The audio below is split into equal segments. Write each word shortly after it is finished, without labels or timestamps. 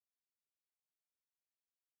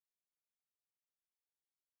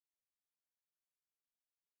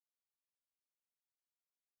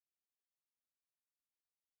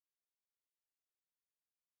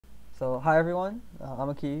So hi everyone,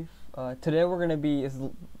 I'm Akif. Today we're going to be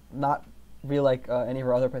not really like any of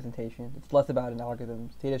our other presentations. It's less about an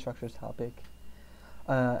algorithms data structures topic,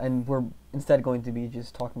 and we're instead going to be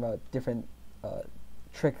just talking about different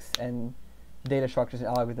tricks and data structures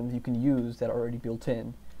and algorithms you can use that are already built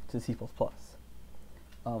in to C++.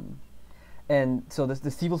 And so the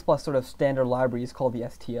C++ sort of standard library is called the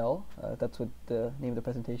STL. That's what the name of the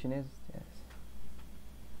presentation is. Yes.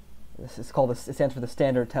 It stands for the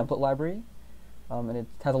Standard Template Library, and it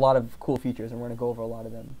has a lot of cool features, and we're going to go over a lot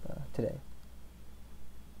of them today.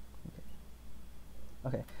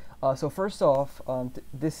 Okay. So first off,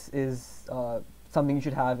 this is something you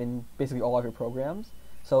should have in basically all of your programs.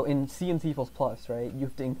 So in C and C++, right, you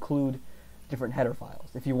have to include different header files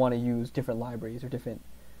if you want to use different libraries or different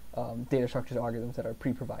data structures or algorithms that are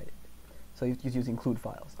pre-provided. So you use include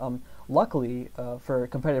files. Luckily, for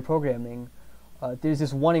competitive programming, there's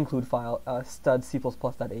this one include file, stud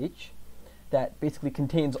c++.h, that basically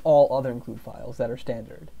contains all other include files that are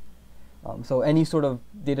standard. So any sort of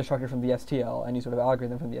data structure from the STL, any sort of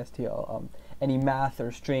algorithm from the STL, any math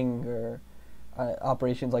or string or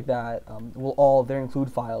operations like that, their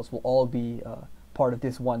include files will all be part of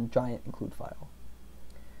this one giant include file.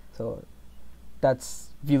 So that's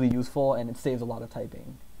really useful, and it saves a lot of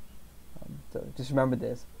typing. So just remember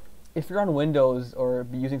this. If you're on Windows or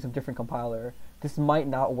be using some different compiler, this might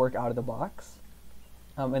not work out of the box.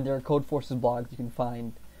 And there are Code Forces blogs you can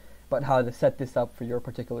find about how to set this up for your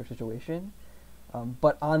particular situation.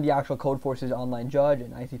 But on the actual Code Forces online judge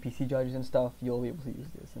and ICPC judges and stuff, you'll be able to use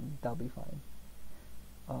this, and that'll be fine.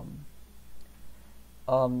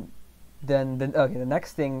 The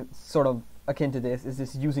next thing, sort of akin to this, is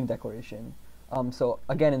this using declaration. So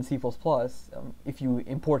again, in C++, if you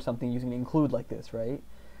import something using an include like this, right,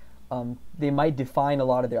 they might define a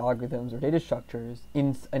lot of their algorithms or data structures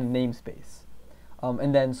in a namespace.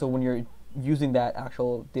 And then, so when you're using that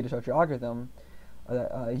actual data structure algorithm,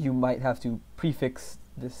 you might have to prefix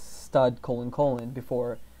this stud :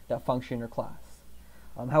 before that function or class.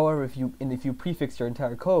 However, if you prefix your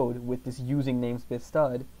entire code with this using namespace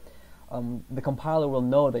stud, the compiler will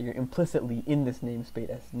know that you're implicitly in this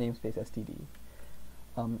namespace std.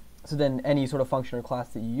 So then any sort of function or class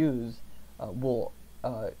that you use will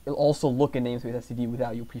it'll also look in namespace std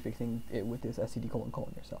without you prefixing it with this std :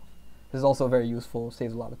 yourself. This is also very useful,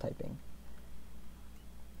 saves a lot of typing.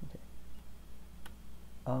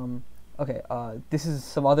 This is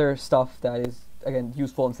some other stuff that is, again,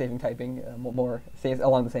 useful in saving typing, saves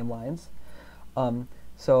along the same lines.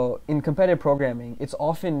 So in competitive programming, it's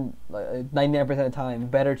often 99% of the time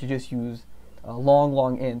better to just use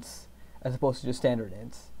long ints as opposed to just standard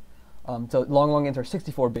ints. So long ints are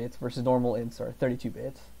 64 bits versus normal ints are 32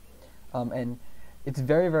 bits. And it's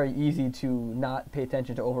very, very easy to not pay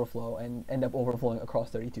attention to overflow and end up overflowing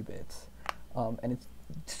across 32 bits. And it's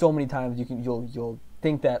so many times you'll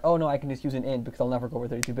think that, oh no, I can just use an int because I'll never go over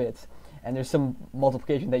 32 bits. And there's some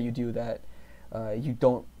multiplication that you do that you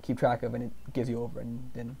don't keep track of, and it gives you over,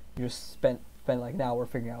 and then you just spent like an hour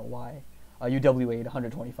figuring out why you W8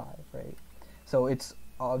 125, right? So it's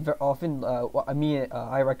often,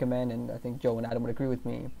 I recommend, and I think Joe and Adam would agree with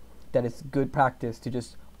me, that it's good practice to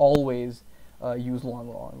just always use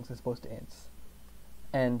longs as opposed to ints.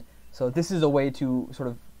 And so this is a way to sort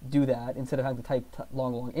of do that. Instead of having to type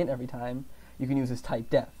long int every time, you can use this type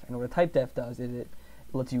def. And what a type def does is it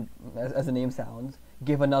lets you, as the name sounds,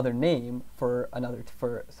 give another name for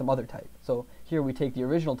some other type. So here we take the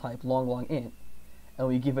original type long int, and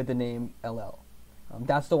we give it the name ll.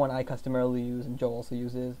 That's the one I customarily use, and Joe also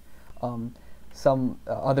uses. Some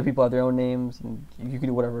other people have their own names, and you can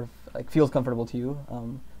do whatever feels comfortable to you.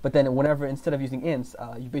 But then whenever, instead of using ints,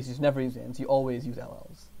 you basically just never use ints. You always use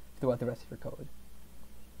lls throughout the rest of your code.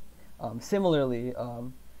 Similarly,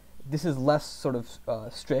 this is less sort of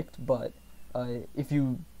strict, but if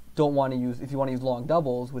you want to use long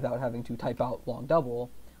doubles without having to type out long double,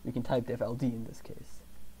 we can type def ld in this case.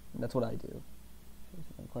 And that's what I do.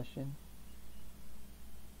 Question?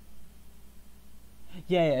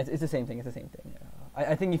 Yeah, it's the same thing. It's the same thing.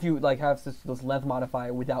 I think if you have this length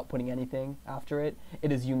modifier without putting anything after it,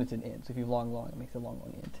 it is units in int. So if you long, it makes it long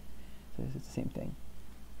int. So it's the same thing.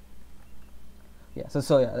 Yeah.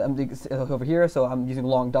 I'm over here. So I'm using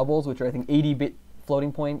long doubles, which are I think 80-bit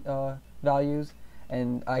floating point values,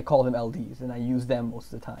 and I call them LDs, and I use them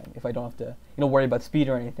most of the time. If I don't have to worry about speed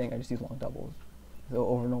or anything, I just use long doubles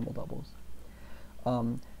over normal doubles.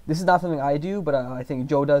 This is not something I do, but I think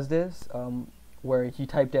Joe does this. Where he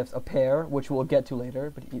type defs a pair, which we'll get to later,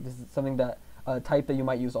 but this is something that type that you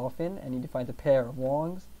might use often, and he defines a pair of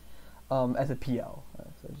longs as a PL.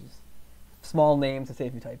 So just small names to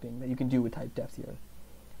save you typing that you can do with type defs here.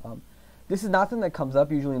 This is not something that comes up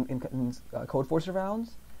usually in code forcer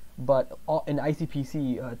rounds, but in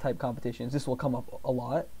ICPC type competitions, this will come up a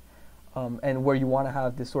lot, and where you want to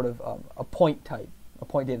have this sort of a point type, a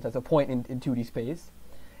point data type, a point in 2D space.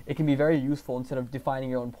 It can be very useful instead of defining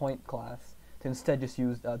your own point class to instead just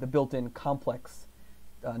use the built-in complex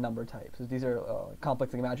number type. So these are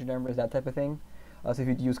complex like imaginary numbers, that type of thing. So if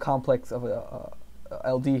you use complex of a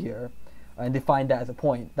LD here and define that as a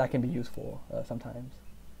point, that can be useful sometimes.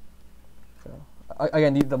 So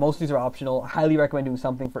again, most of these are optional. I highly recommend doing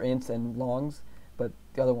something for ints and longs, but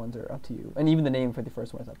the other ones are up to you. And even the name for the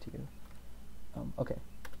first one is up to you. Okay.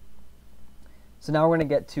 So now we're going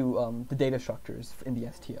to get to the data structures in the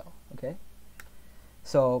STL. Okay.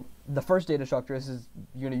 So the first data structure, this is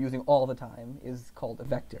you're going to be using all the time, is called a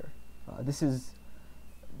vector. This is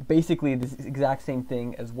basically this exact same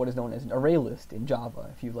thing as what is known as an array list in Java.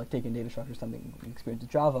 If you've taken data structure, something you experienced in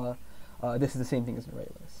Java, this is the same thing as an array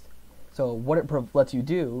list. So what it lets you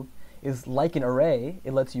do is, like an array,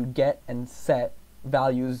 it lets you get and set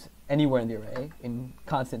values anywhere in the array in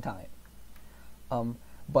constant time.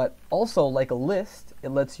 But also, like a list, it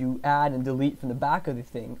lets you add and delete from the back of the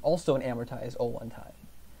thing, also in amortized O1 time.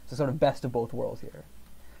 So sort of best of both worlds here.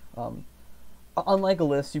 Unlike a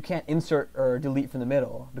list, you can't insert or delete from the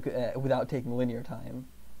middle without taking linear time.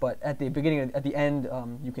 But at the beginning, at the end,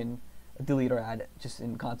 you can delete or add just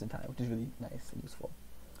in constant time, which is really nice and useful.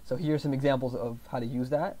 So here are some examples of how to use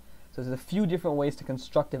that. So there's a few different ways to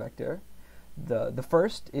construct a vector. The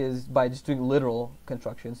first is by just doing literal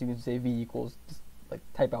construction. So you can say v equals, just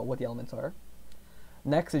type out what the elements are.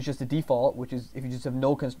 Next is just a default, which is if you just have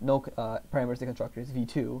no parameters to construct, it's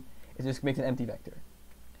v2. It just makes an empty vector.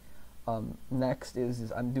 Next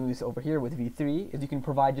is I'm doing this over here with v3, is you can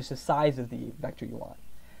provide just the size of the vector you want.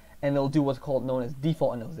 And it'll do what's known as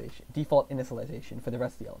default initialization for the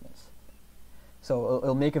rest of the elements. So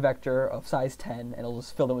it'll make a vector of size 10, and it'll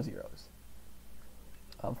just fill them with zeros.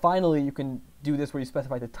 Finally, you can do this where you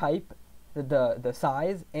specify the type, the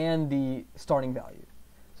size, and the starting value.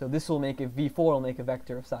 So this will make v4 will make a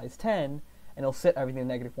vector of size 10, and it'll set everything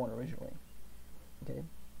to -1 originally. Okay.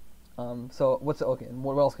 So what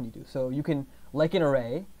else can you do? So you can, like an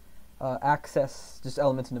array, access just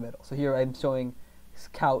elements in the middle. So here I'm showing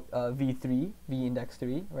count v3, v index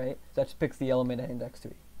 3, right? So that just picks the element at index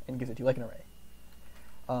 3 and gives it to you like an array.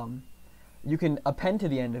 You can append to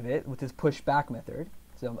the end of it with this push back method.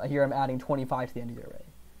 So here I'm adding 25 to the end of the array.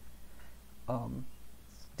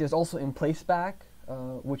 There's also in place back,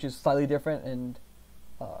 which is slightly different, and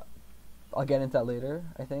I'll get into that later,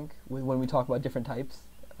 I think, when we talk about different types.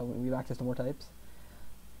 When we have access to more types.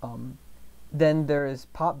 Then there is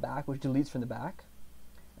pop back, which deletes from the back.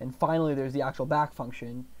 And finally, there's the actual back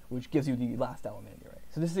function, which gives you the last element in the array.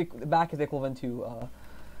 So this is the back is equivalent to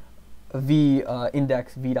v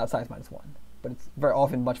index v dot size -1, but it's very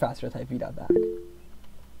often much faster to type v dot back.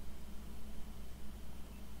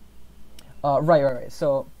 Right.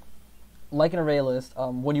 So, like an array list,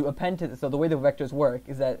 when you append to so the way the vectors work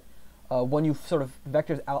is that when you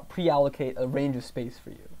vectors pre-allocate a range of space for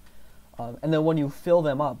you, and then when you fill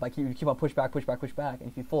them up, you keep on push back, and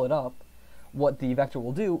if you fill it up, what the vector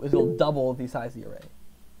will do is it'll double the size of the array.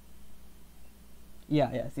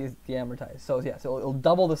 See, it's the amortized. So it'll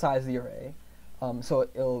double the size of the array. So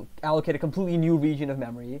it'll allocate a completely new region of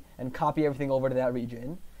memory and copy everything over to that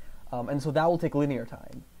region, and so that will take linear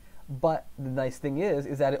time. But the nice thing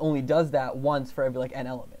is that it only does that once for every n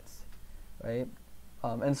elements, right?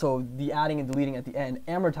 And so the adding and deleting at the end,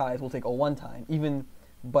 amortize, will take O1 time.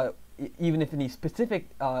 Even if any specific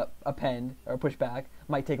append or pushback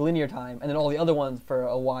might take linear time, and then all the other ones for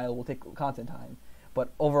a while will take constant time.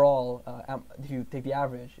 But overall, if you take the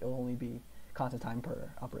average, it will only be constant time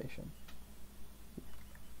per operation.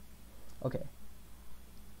 Okay.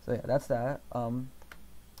 So yeah, that's that.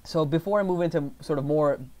 So before I move into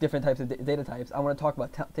more different types of data types, I want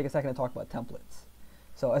to take a second to talk about templates.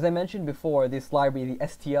 So as I mentioned before, this library, the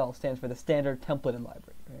STL, stands for the Standard Templating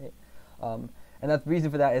Library, right? And the reason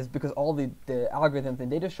for that is because all the algorithms and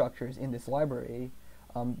data structures in this library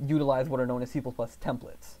utilize what are known as C++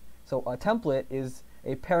 templates. So a template is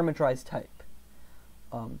a parameterized type.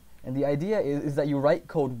 And the idea is that you write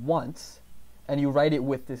code once, and you write it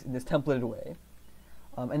in this templated way.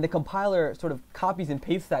 And the compiler copies and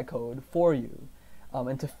pastes that code for you,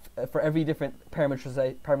 and for every different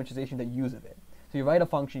parameterization that you use of it. So you write a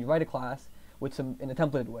function, you write a class in a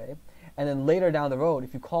templated way, and then later down the road,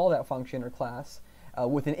 if you call that function or class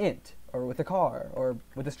with an int, or with a car, or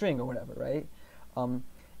with a string, or whatever, right?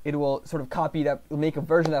 It will copy that, it'll make a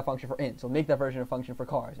version of that function for int, so make that version of function for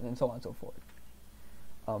cars, and then so on and so forth.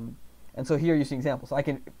 And so here you see examples. So I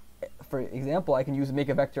can for example, I can make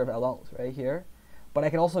a vector of LLs right here, but I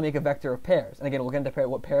can also make a vector of pairs. And again, we'll get into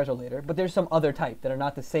what pairs are later. But there's some other type that are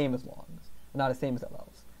not the same as longs, not the same as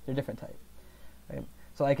LLs. They're different type. Right?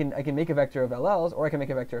 So I can make a vector of LLs, or I can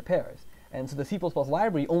make a vector of pairs. And so the C++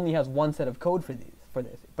 library only has one set of code for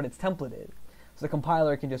this, but it's templated. So the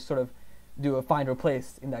compiler can just sort of do a find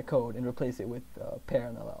replace in that code and replace it with pair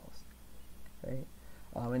and LLs, right?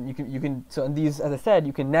 And you can so in these, as I said,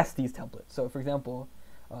 you can nest these templates. So for example,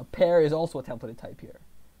 pair is also a templated type here.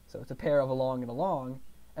 So it's a pair of a long and a long,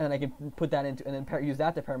 and then I can put that into and then use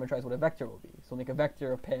that to parameterize what a vector will be. So we'll make a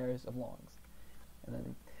vector of pairs of longs, and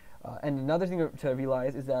then and another thing to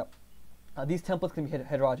realize is that these templates can be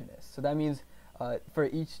heterogeneous. So that means for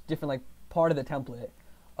each different part of the template,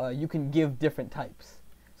 you can give different types.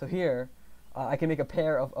 So here, I can make a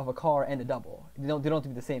pair of a car and a double. They don't have to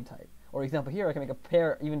be the same type. Or example here, I can make a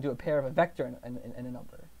pair, even do a pair of a vector and a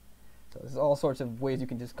number. So there's all sorts of ways you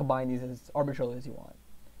can just combine these as arbitrarily as you want.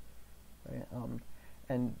 Right?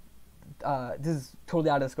 This is totally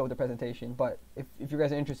out of the scope of the presentation, but if you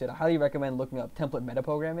guys are interested, I highly recommend looking up template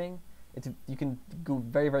metaprogramming. You can do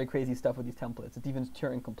very, very crazy stuff with these templates. It's even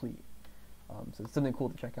Turing complete. So it's something cool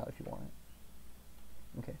to check out if you want it.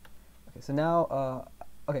 Okay, so now,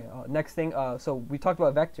 next thing, so we talked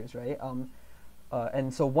about vectors, right?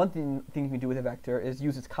 And so one thing you can do with a vector is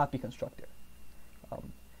use its copy constructor.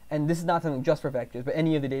 And this is not something just for vectors, but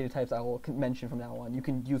any of the data types I will mention from now on, you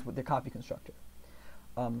can use with the copy constructor.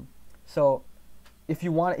 So if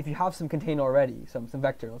you have some container already, some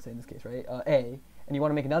vector, let's say in this case, right, A, and you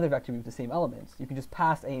want to make another vector with the same elements, you can just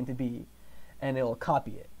pass A into B, and it'll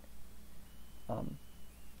copy it.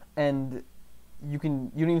 And you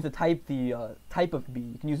don't even have to type the type of B.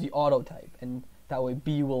 You can use the auto type, and that way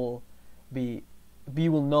B will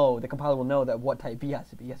know, the compiler will know that what type B has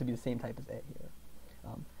to be. It has to be the same type as A here.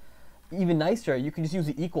 Even nicer, you can just use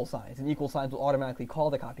the equal signs, and equal signs will automatically call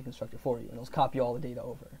the copy constructor for you, and it'll copy all the data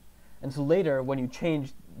over. And so later, when you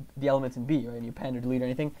change the elements in B, right, and you append or delete or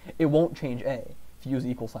anything, it won't change A if you use the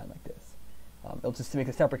equal sign like this. It'll just make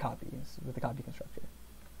a separate copy with the copy constructor.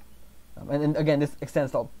 And again, this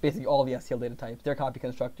extends to basically all of the STL data types. Their copy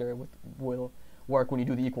constructor will work when you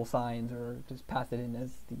do the equal signs or just pass it in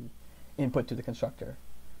as the input to the constructor.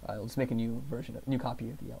 It'll just make a new copy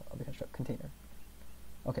of the container.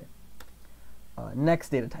 Okay. Next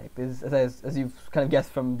data type is, as you've kind of guessed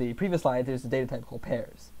from the previous slide, there's a data type called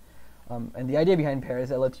pairs. And the idea behind pairs is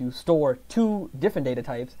that it lets you store two different data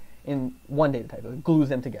types in one data type. It glues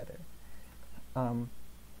them together.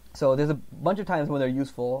 So there's a bunch of times when they're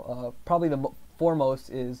useful. Probably the foremost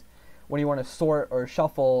is when you want to sort or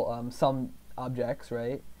shuffle some objects,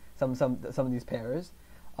 right? Some of these pairs,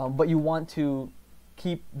 but you want to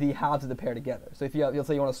keep the halves of the pair together. So if you'll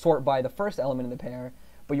say you want to sort by the first element in the pair,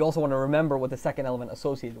 but you also want to remember what the second element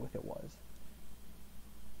associated with it was.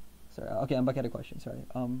 Sorry. Okay, I'm back at a question. Sorry.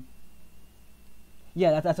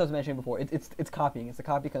 Yeah, that's what I was mentioning before. It's copying. It's a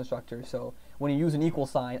copy constructor. So when you use an equal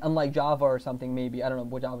sign, unlike Java or something, maybe I don't know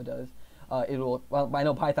what Java does. It will. Well, I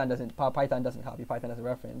know Python doesn't. Python doesn't copy. Python has a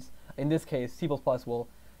reference. In this case, C++ will,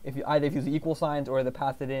 if you use the equal signs or the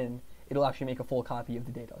pass it in, it'll actually make a full copy of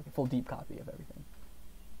the data, like a full deep copy of everything.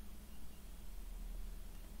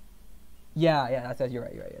 Yeah, you're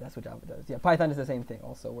right. Yeah, that's what Java does. Yeah, Python is the same thing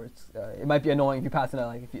also, where it might be annoying if you pass in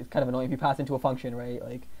it's kind of annoying if you pass into a function, right?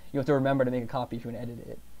 Like you have to remember to make a copy if you want to edit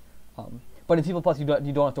it. But in C++, you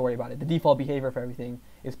don't have to worry about it. The default behavior for everything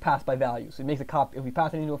is passed by value. So it makes a copy. If we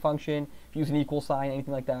pass it into a function, if you use an equal sign,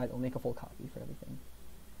 anything like that, it'll make a full copy for everything.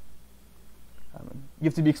 You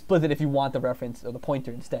have to be explicit if you want the reference or the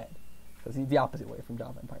pointer instead. So it's the opposite way from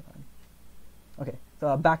Java and Python. Okay,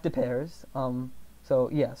 so back to pairs.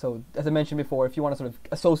 So as I mentioned before, if you want to sort of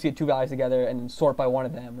associate two values together and sort by one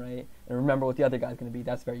of them, right, and remember what the other guy is going to be,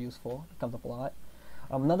 that's very useful. It comes up a lot.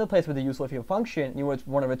 Another place where they're useful if you have a function and you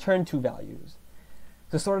want to return two values.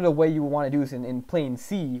 So sort of the way you want to do this in plain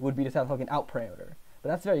C would be to have like an out parameter, but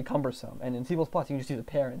that's very cumbersome. And in C++, you can just use a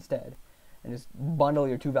pair instead, and just bundle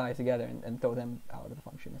your two values together and throw them out of the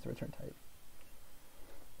function as a return type.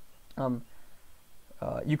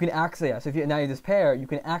 You can access, so if you now use this pair, you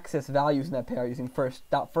can access values in that pair using first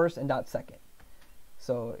and second.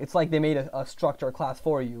 So it's like they made a struct or a class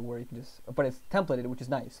for you where you can but it's templated, which is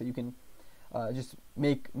nice. So you can just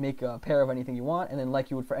make a pair of anything you want, and then like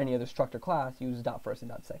you would for any other struct or class, use .first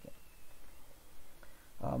and .second.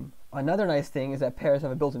 Another nice thing is that pairs have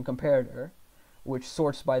a built-in comparator, which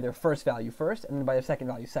sorts by their first value first, and then by their second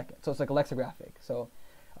value second. So it's like a lexicographic. So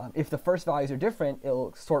if the first values are different,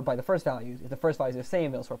 it'll sort by the first values. If the first values are the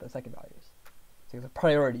same, it'll sort by the second values. So it's a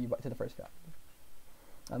priority to the first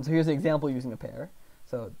value. So here's an example using a pair.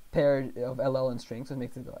 So pair of LL and string, so it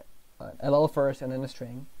makes it LL first and then a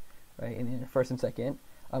string, right? In first and second.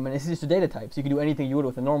 And this is just a data type, so you can do anything you would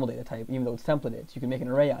with a normal data type, even though it's templated. So you can make an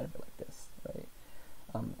array out of it like this, right?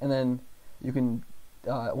 And then you can,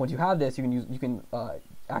 once you have this, you can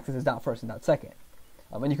access this dot first and dot second.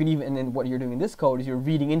 And you can even, and then what you're doing in this code is you're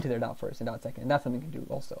reading into their dot first and dot second, and that's something you can do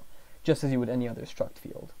also, just as you would any other struct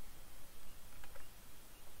field.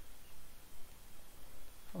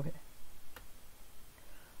 Okay.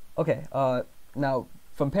 Okay. Now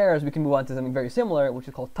from pairs, we can move on to something very similar, which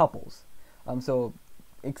is called tuples. So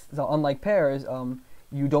unlike pairs,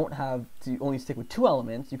 you don't have to only stick with 2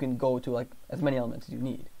 elements. You can go to like as many elements as you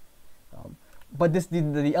need. But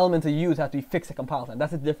the elements that you use have to be fixed at compile time.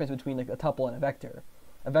 That's the difference between like a tuple and a vector.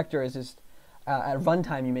 A vector is just at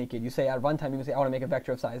runtime you make it. You say at runtime you can say I want to make a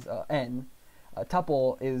vector of size n. A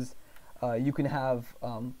tuple is you can have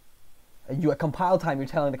at compile time you're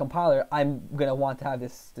telling the compiler I'm gonna want to have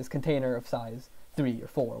this container of size 3 or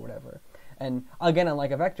 4 or whatever. And again,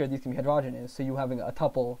 unlike a vector, these can be heterogeneous. So you having a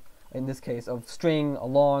tuple in this case of string, a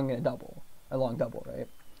long, and a long double, right?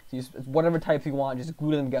 So you just, whatever types you want, just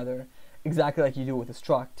glue them together, exactly like you do with a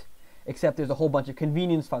struct, except there's a whole bunch of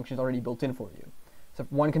convenience functions already built in for you. So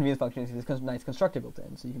one convenience function is this nice constructor built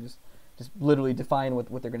in, so you can just literally define what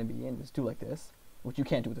they're going to be and just do like this, which you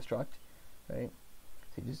can't do with a struct, right?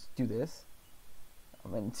 So you just do this,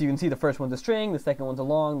 and so you can see the first one's a string, the second one's a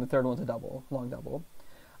long, the third one's a long double.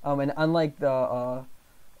 And unlike the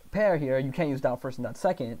pair here, you can't use dot first and dot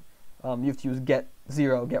second. You have to use get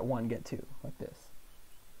 0, get 1, get 2, like this.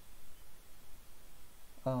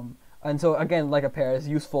 And so again, like a pair, is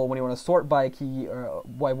useful when you want to sort by a key or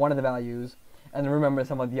by one of the values, and then remember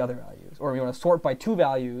some of the other values. Or you want to sort by 2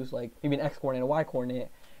 values, like maybe an x coordinate and a y coordinate,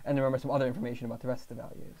 and then remember some other information about the rest of the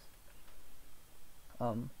values.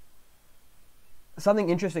 Something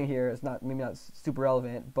interesting here is maybe not super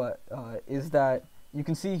relevant, but is that you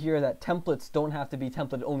can see here that templates don't have to be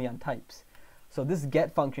templated only on types. So this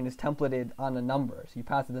get function is templated on a number. So you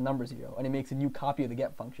pass it the number 0, and it makes a new copy of the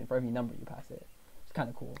get function for every number you pass it. It's kind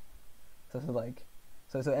of cool. So this is like,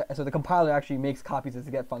 so the compiler actually makes copies of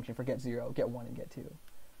the get function for get 0, get 1, and get 2.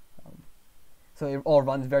 So it all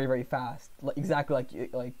runs very, very fast, exactly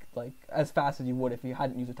like as fast as you would if you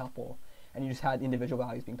hadn't used a tuple and you just had individual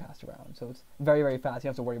values being passed around. So it's very, very fast. You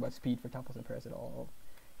don't have to worry about speed for tuples and pairs at all.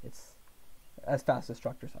 It's as fast as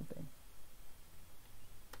struct or something.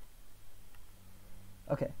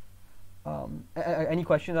 Okay. Any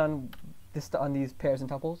questions on these pairs and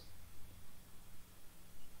tuples?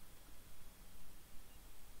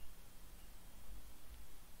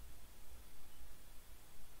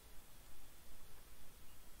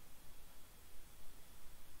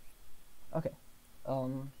 Okay.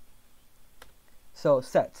 So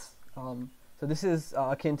sets. So this is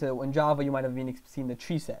akin to in Java you might have seen the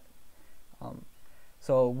tree set.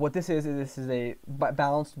 So what this is a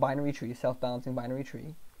balanced binary tree, self-balancing binary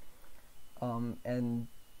tree. And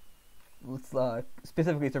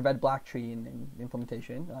specifically it's a red-black tree in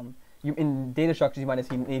implementation. In data structures you might have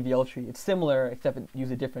seen an AVL tree. It's similar except it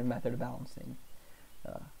uses a different method of balancing.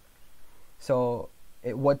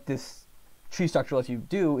 What this tree structure lets you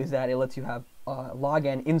do is that it lets you have log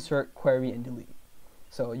n, insert, query, and delete.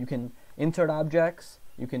 So you can insert objects,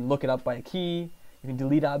 you can look it up by a key, you can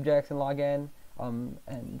delete objects in log n,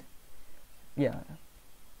 and you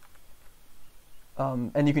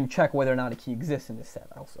can check whether or not a key exists in this set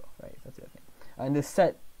also, right? That's the other thing. And this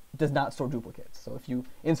set does not store duplicates. So if you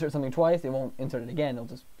insert something twice, it won't insert it again. It'll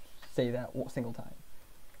just say that single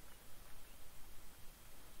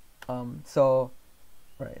time. So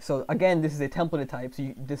again, this is a templated type.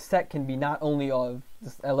 So this set can be not only of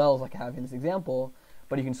just LLs like I have in this example,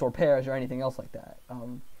 but you can store pairs or anything else like that.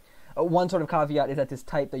 One sort of caveat is that this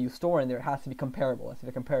type that you store in there has to be comparable. It has to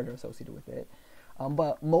be a comparator associated with it.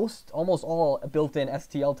 But almost all built-in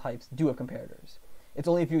STL types do have comparators. It's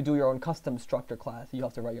only if you do your own custom structure class you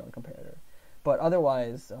have to write your own comparator. But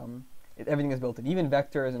otherwise, everything is built in. Even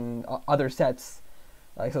vectors and other sets.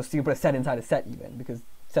 So you can put a set inside a set even, because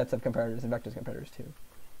sets have comparators and vectors have comparators too.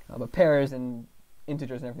 But pairs and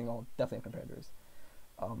integers and everything all definitely have comparators.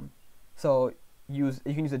 So you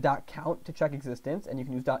can use a dot count to check existence, and you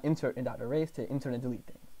can use dot insert and dot erase to insert and delete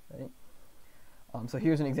things. Right? So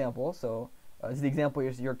here's an example. So the example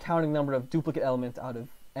is you're counting the number of duplicate elements out of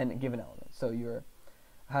n given element. So you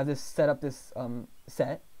have this set up this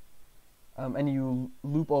set, and you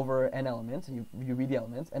loop over n elements, and you read the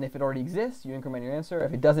elements, and if it already exists, you increment your answer.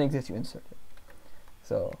 If it doesn't exist, you insert it.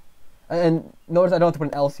 So, and notice I don't have to put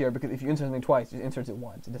an else here, because if you insert something twice, it just inserts it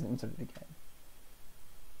once. It doesn't insert it again.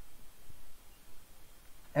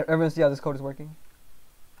 Everyone see how this code is working?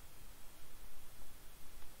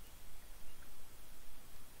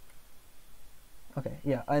 Okay,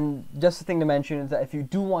 yeah, and just a thing to mention is that if you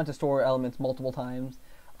do want to store elements multiple times,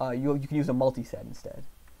 you can use a multi-set instead.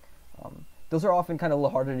 Those are often kind of a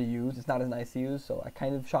little harder to use. It's not as nice to use, so I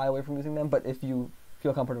kind of shy away from using them. But if you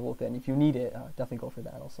feel comfortable with it, and if you need it, definitely go for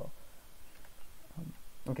that also.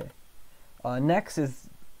 Okay. Next is,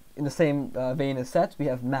 in the same vein as sets, we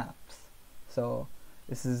have maps. So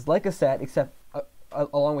this is like a set, except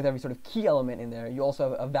along with every sort of key element in there, you also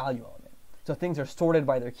have a value element. So things are sorted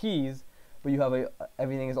by their keys, but you have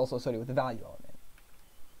everything is also associated with the value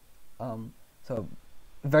element. So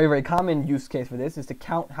a very, very common use case for this is to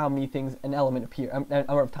count how many things an element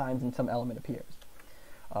number of times in some element appears.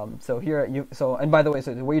 So here, and by the way,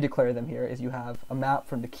 so the way you declare them here is you have a map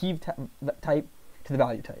from the key type to the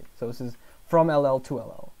value type. So this is from LL to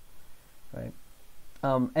LL, right?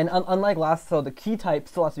 And unlike last, so the key type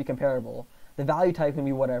still has to be comparable. The value type can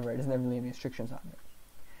be whatever. It doesn't have really any restrictions on it.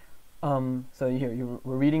 So here,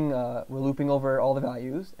 we're looping over all the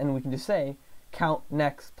values, and we can just say count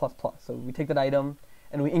next plus plus. So we take that item,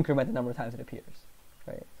 and we increment the number of times it appears,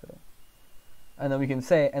 right? So, and then we can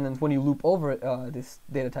say, and then when you loop over this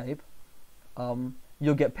data type,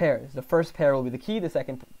 you'll get pairs. The first pair will be the key. The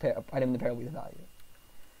second item in the pair will be the value.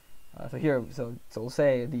 So here, so we'll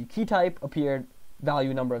say the key type appeared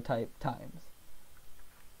value number of type times.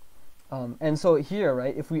 And so here,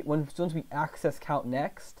 right, once we access count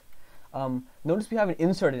next, notice we haven't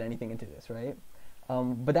inserted anything into this, right?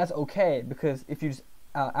 But that's okay, because if you just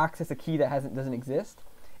access a key that doesn't exist,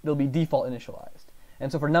 it'll be default initialized.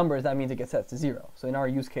 And so for numbers, that means it gets set to 0. So in our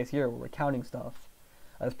use case here, where we're counting stuff,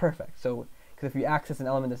 that's perfect. So because if you access an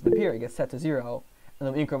element that doesn't appear, it gets set to 0, and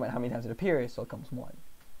then we increment how many times it appears, so it comes 1.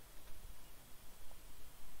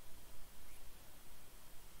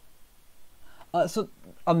 So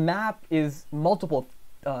a map is multiple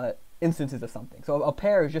instances of something. So a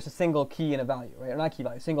pair is just a single key and a value, right? Or not key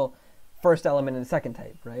value, single first element and the second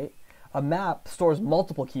type, right? A map stores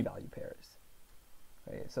multiple key value pairs,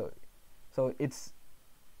 right? So it's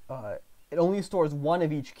it only stores one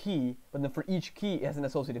of each key, but then for each key it has an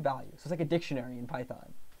associated value. So it's like a dictionary in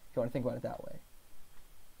Python, if you want to think about it that way.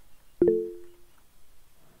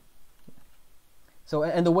 So,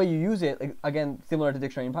 and the way you use it, again, similar to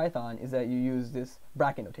dictionary in Python, is that you use this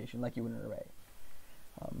bracket notation like you would in an array.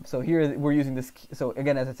 So here we're using this. So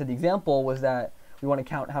again, as I said, the example was that we want to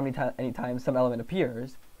count how many times some element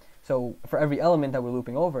appears. So for every element that we're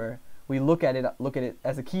looping over, we look at it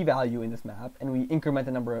as a key value in this map, and we increment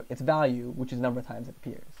the number of its value, which is the number of times it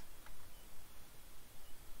appears.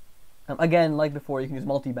 Again, like before, you can use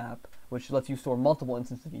multi-map, which lets you store multiple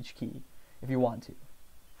instances of each key if you want to,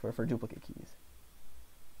 for duplicate keys.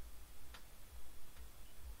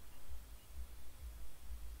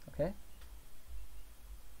 Okay.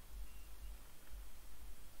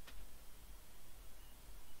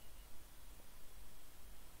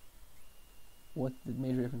 What's the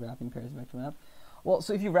major difference wrapping pairs of vector map? Well,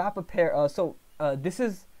 so if you wrap a pair, this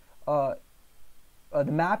is the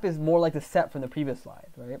map is more like the set from the previous slide,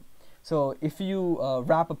 right? So if you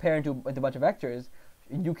wrap a pair into a bunch of vectors,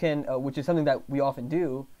 you can, which is something that we often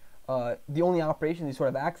do. The only operation you sort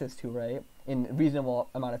of have access to, right, in a reasonable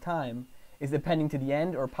amount of time, is appending to the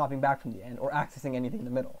end or popping back from the end or accessing anything in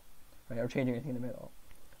the middle, right, or changing anything in the middle.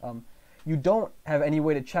 You don't have any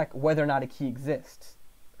way to check whether or not a key exists,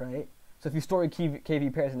 right? So if you store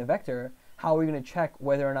KV pairs in a vector, how are you going to check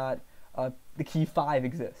whether or not the key 5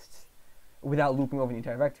 exists without looping over the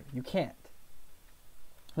entire vector? You can't.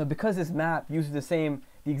 Now, because this map uses the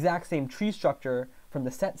exact same tree structure from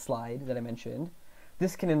the set slide that I mentioned,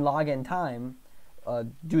 this can in log n time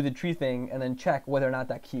do the tree thing and then check whether or not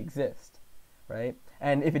that key exists, right?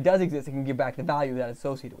 And if it does exist, it can give back the value that is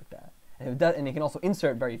associated with that. And if it does, and it can also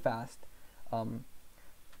insert very fast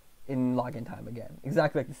in log n time again,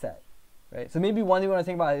 exactly like the set. Right? So maybe one thing you want to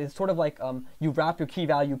think about is sort of like you wrap your key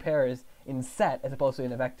value pairs in set as opposed to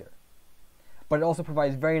in a vector. But it also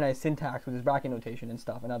provides very nice syntax with this bracket notation and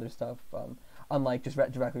stuff and other stuff, unlike just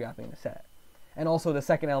directly wrapping in a set. And also the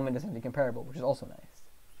second element is something comparable, which is also nice.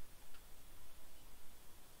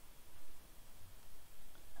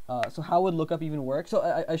 So how would lookup even work?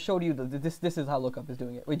 So I showed you this is how lookup is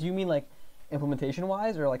doing it. Wait, do you mean like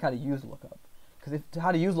implementation-wise or like how to use lookup? Because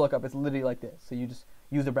how to use lookup is literally like this. So you just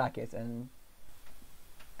use the brackets and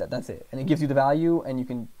that's it. And it gives you the value, and you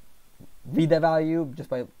can read that value just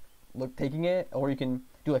by taking it, or you can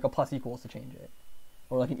do like a plus equals to change it,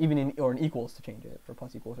 or like an equals to change it for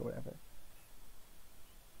plus equals or whatever.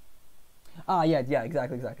 Yeah,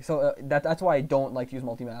 exactly. So that's why I don't like to use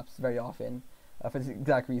multi-maps very often, for this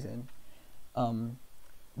exact reason.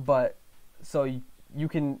 But so you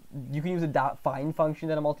can use a .find function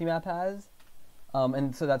that a multi-map has,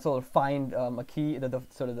 And so that's sort of find a key, the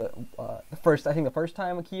first, I think the first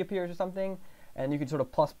time a key appears or something, and you can sort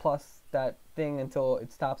of plus that thing until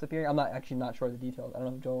it stops appearing. I'm not sure of the details. I don't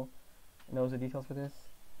know if Joel knows the details for this.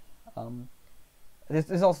 This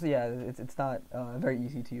is also, yeah, it's not very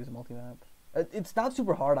easy to use a multi-map. It's not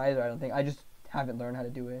super hard either, I don't think. I just haven't learned how to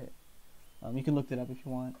do it. You can look it up if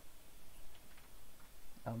you want.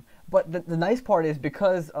 But the nice part is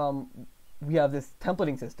because we have this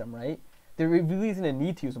templating system, right? There really isn't a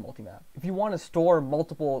need to use a multi-map. If you want to store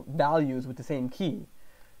multiple values with the same key,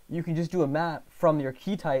 you can just do a map from your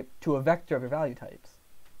key type to a vector of your value types,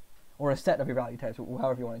 or a set of your value types,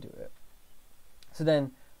 however you want to do it. So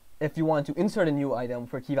then, if you want to insert a new item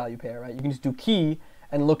for a key value pair, right, you can just do key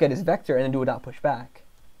and look at its vector and then do a dot push back,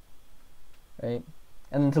 right?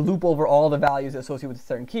 And then to loop over all the values associated with a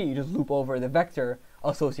certain key, you just loop over the vector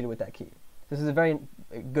associated with that key. This is a very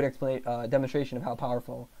good demonstration of how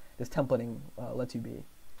powerful this templating lets you be.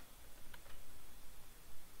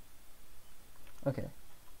 Okay,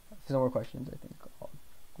 if there's no more questions, I think I'll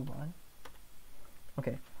move on.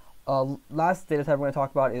 Okay, last data type we're going to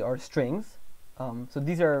talk about are strings. So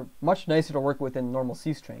these are much nicer to work with than normal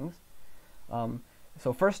C strings.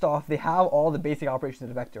 So first off, they have all the basic operations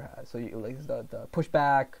that a vector has. So like the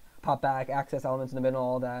pushback, pop back, access elements in the middle,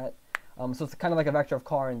 all that. So it's kind of like a vector of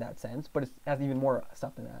car in that sense, but it has even more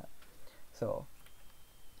stuff than that. So,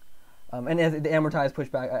 and it has the amortized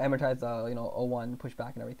pushback, amortized O1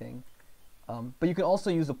 pushback and everything. But you can also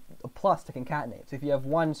use a plus to concatenate. So if you have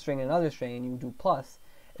one string and another string, and you do plus,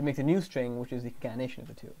 it makes a new string, which is the concatenation of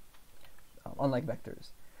the two. Unlike vectors.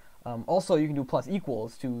 Also, you can do plus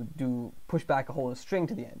equals to push back a whole string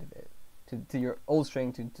to the end of it, to your old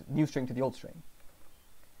string, to new string to the old string.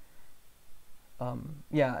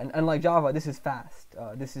 Yeah, and unlike Java, this is fast.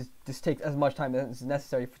 This takes as much time as is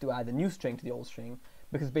necessary to add the new string to the old string,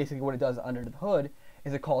 because basically what it does under the hood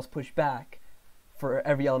is it calls push back for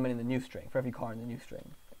every element in the new string, for every car in the new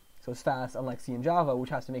string. So it's fast, unlike C and Java, which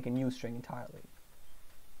has to make a new string entirely.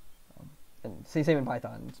 And same in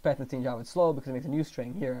Python. Python, C, and Java, it's slow because it makes a new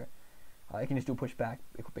string. Here, you can just do pushback,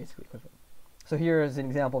 basically equivalent. So here is an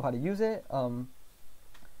example of how to use it.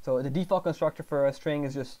 So the default constructor for a string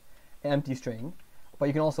is just an empty string, but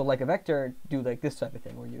you can also, like a vector, do like this type of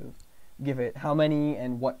thing where you give it how many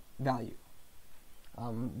and what value.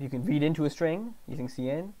 You can read into a string using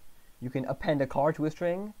cin. You can append a car to a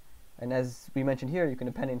string, and as we mentioned here, you can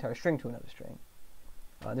append an entire string to another string.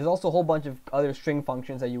 There's also a whole bunch of other string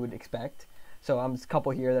functions that you would expect. So there's a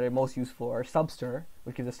couple here that are most useful are subster,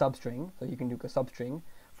 which is a substring. So you can do a substring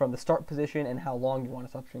from the start position and how long you want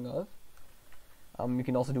a substring of. You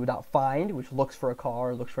can also do a .find, which looks for a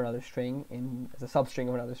car, looks for another string as a substring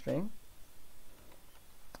of another string.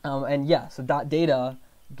 And yeah, so .data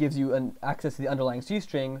gives you access to the underlying C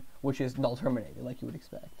string, which is null terminated, like you would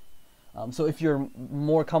expect. So if you're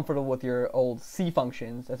more comfortable with your old C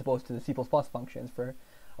functions as opposed to the C++ functions for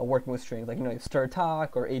working with strings, like strtalk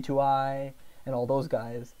or a2i and all those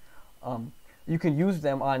guys, you can use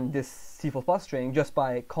them on this C++ string just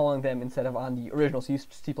by calling them instead of on the original C++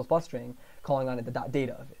 string, calling on it the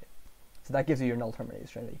 .data of it. So that gives you your null terminated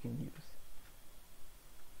string that you can use.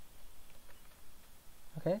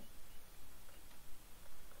 Okay.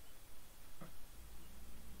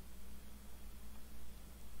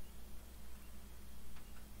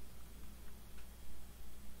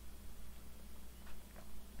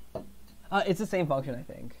 It's the same function, I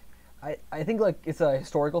think. I think like it's a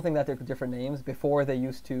historical thing that they're different names. Before they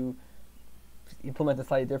used to implement it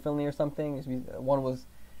slightly differently or something. One was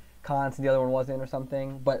const and the other one wasn't or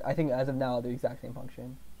something. But I think as of now, they're the exact same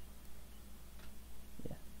function.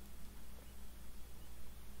 Yeah.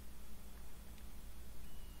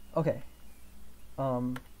 Okay.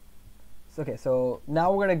 So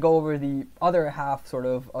now we're going to go over the other half sort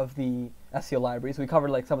of the STL library. So we covered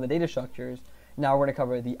like some of the data structures. Now we're going to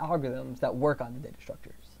cover the algorithms that work on the data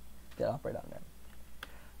structures, that operate on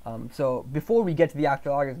them. So before we get to the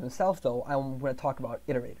actual algorithms themselves, though, I'm going to talk about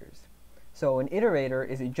iterators. So an iterator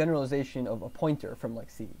is a generalization of a pointer from like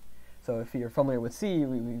C. So if you're familiar with C,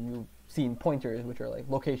 we've seen pointers, which are like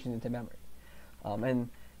locations into memory. And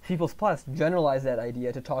C++ generalized that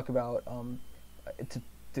idea to talk about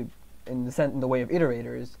in the way of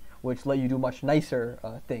iterators, which let you do much nicer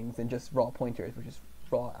things than just raw pointers, which is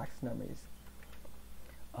raw access memories.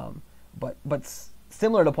 But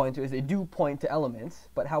similar to pointers, they do point to elements,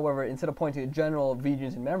 but however, instead of pointing to general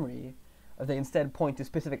regions in memory, they instead point to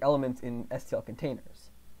specific elements in STL containers.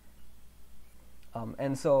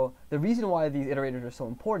 And so the reason why these iterators are so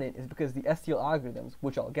important is because the STL algorithms,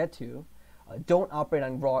 which I'll get to, don't operate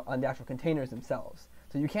on the actual containers themselves.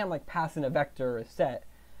 So you can't like pass in a vector or a set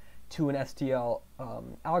to an STL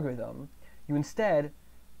algorithm, you instead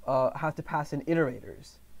have to pass in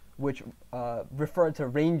iterators, which refer to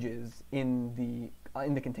ranges in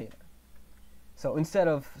the container. So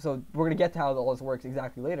we're going to get to how all this works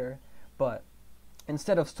exactly later, but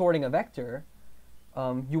instead of sorting a vector,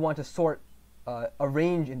 you want to sort a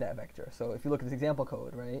range in that vector. So if you look at this example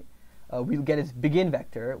code, right, we'll get its begin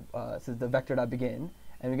vector, so the vector.begin,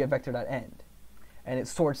 and we get vector.end, and it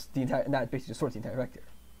sorts the entire, and that basically just sorts the entire vector.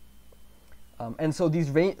 And so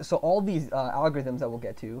all these algorithms that we'll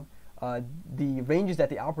get to, the ranges that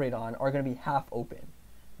they operate on are going to be half open,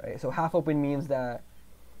 right? So half open means that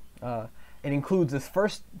it includes this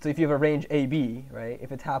first. So if you have a range AB, right,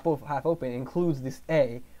 if it's half open, it includes this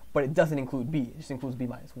A, but it doesn't include B. It just includes B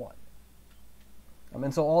minus 1.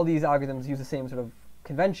 And so all these algorithms use the same sort of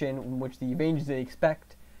convention in which the ranges they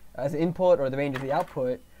expect as input or the ranges they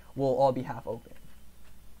output will all be half open.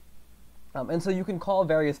 And so you can call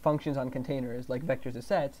various functions on containers, like vectors or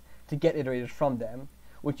sets, to get iterators from them,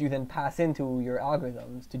 which you then pass into your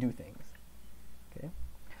algorithms to do things. Okay.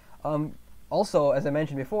 Also, as I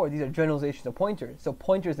mentioned before, these are generalizations of pointers. So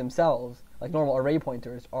pointers themselves, like normal array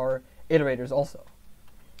pointers, are iterators also.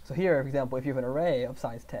 So here, for example, if you have an array of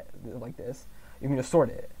size 10, like this, you can just sort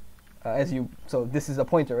it. So this is a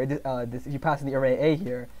pointer, right? If you pass in the array A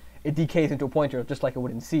here, it decays into a pointer just like it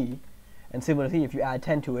would in C. And similarly, if you add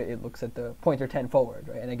 10 to it, it looks at the pointer 10 forward,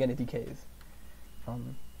 right? And again, it decays.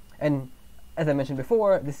 And as I mentioned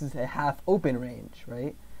before, this is a half open range,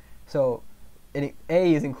 right? So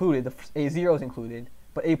A is included, A0 is included,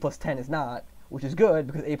 but A plus 10 is not, which is good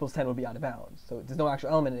because A plus 10 will be out of bounds. So there's no actual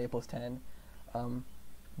element in A plus 10,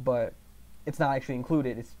 but it's not actually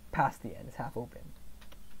included, it's past the end, it's half open.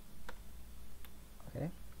 Okay.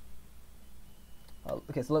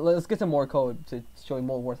 Okay, so let's get some more code to show you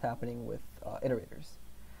more what's happening with iterators.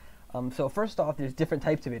 So first off, there's different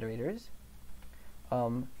types of iterators.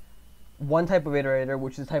 One type of iterator,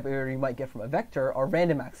 which is the type of iterator you might get from a vector, are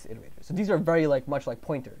random access iterators. So these are very much like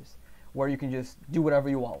pointers, where you can just do whatever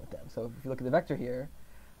you want with them. So if you look at the vector here,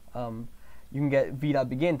 you can get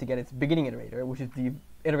v.begin to get its beginning iterator, which is the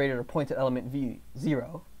iterator to point at element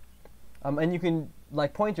v0. And you can,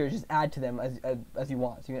 like pointers, just add to them as you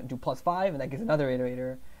want. So you can do +5, and that gives another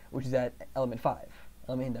iterator, which is at element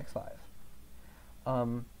index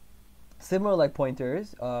 5. Similar like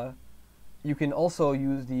pointers, you can also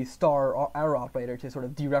use the star arrow operator to sort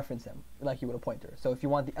of dereference them, like you would a pointer. So if you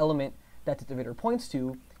want the element that the iterator points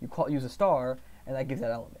to, you use a star, and that gives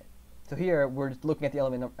that element. So here, we're just looking at the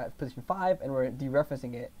element at position 5, and we're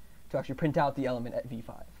dereferencing it to actually print out the element at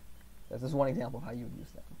v5. This is one example of how you would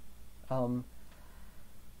use them.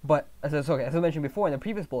 But as I mentioned before in the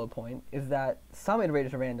previous bullet point, is that some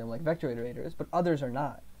iterators are random, like vector iterators, but others are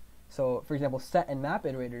not. So, for example, set and map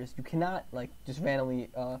iterators, you cannot just randomly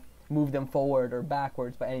move them forward or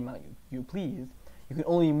backwards by any amount you please. You can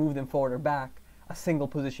only move them forward or back a single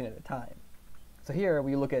position at a time. So here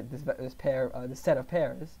we look at this set of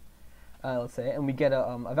pairs, let's say, and we get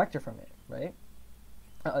a vector from it, right?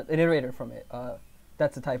 An iterator from it.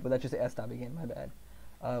 That's the type, but that's just the s.begin. My bad.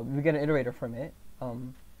 We get an iterator from it,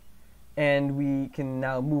 and we can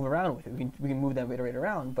now move around with it. We can move that iterator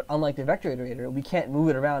around, but unlike the vector iterator, we can't move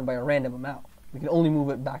it around by a random amount. We can only move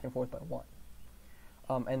it back and forth by 1.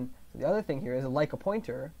 And the other thing here is, like a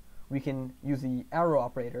pointer, we can use the arrow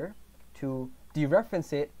operator to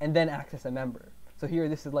dereference it and then access a member. So here,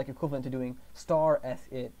 this is like equivalent to doing star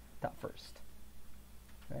sit dot first,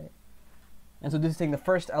 right? And so this is taking the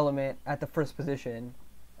first element at the first position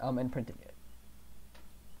and printing it.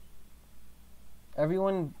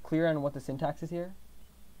 Everyone clear on what the syntax is here?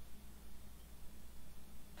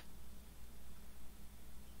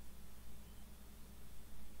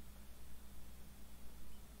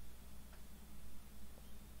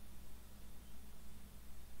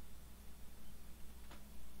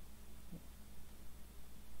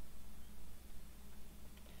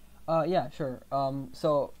 Yeah, sure.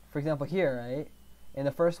 So, for example, here, right, in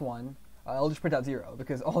the first one, I'll just print out 0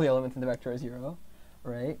 because all the elements in the vector are 0,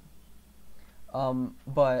 right?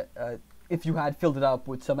 But if you had filled it up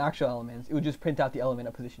with some actual elements, it would just print out the element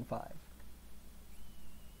at position 5.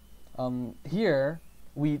 Here,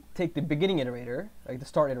 we take the beginning iterator, like the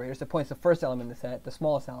start iterator, so it points the first element in the set, the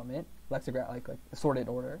smallest element, lexicograph, like sorted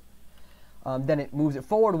order. Then it moves it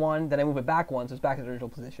forward 1, then I move it back 1, so it's back to the original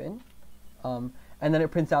position. And then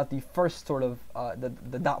it prints out the first sort of,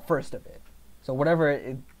 the dot first of it. So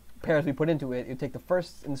whatever pairs we put into it, you take the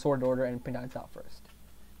first in the sorted order and print out its dot first.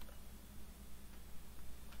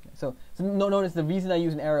 So notice the reason I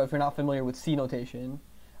use an arrow, if you're not familiar with C notation,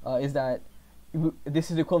 is that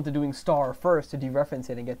this is equivalent to doing star first to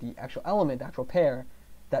dereference it and get the actual element, the actual pair,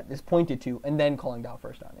 that is pointed to, and then calling dot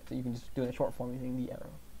first on it. So you can just do it in short form using the arrow.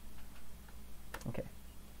 Okay.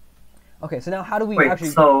 Okay, so now how do we actually...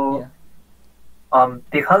 So,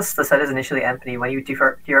 because the set is initially empty, when you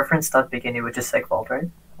dereference dot begin, it would just segfault, right?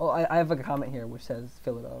 Oh, I have like a comment here which says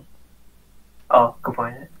fill it up. Oh, good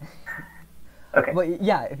point. Okay. But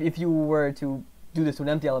yeah, if you were to do this to an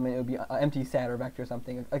empty element, it would be an empty set or vector or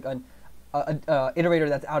something, like an iterator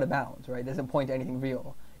that's out of bounds, right? It doesn't point to anything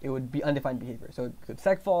real. It would be undefined behavior. So it could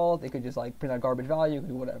segfault, it could just like print out garbage value, it could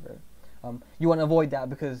do whatever. You want to avoid that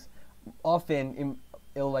because often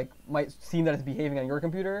it'll like might seem that it's behaving on your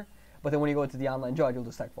computer, but then when you go to the online judge, it'll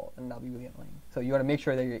just segfault, and that'll be really annoying. So you got to make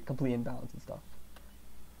sure that you're completely in bounds and stuff,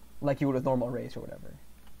 like you would with normal arrays or whatever.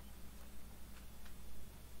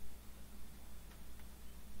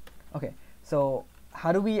 Okay, so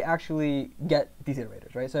how do we actually get these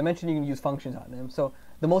iterators, right? So I mentioned you can use functions on them. So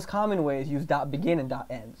the most common way is use .begin and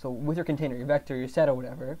 .end. So with your container, your vector, your set, or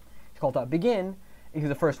whatever, you call .begin, you use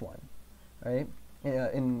the first one, right?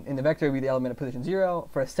 In the vector, it would be the element at position 0.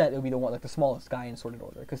 For a set, it would be the one like the smallest guy in sorted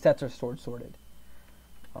order, because sets are sorted.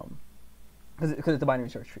 Because it's a binary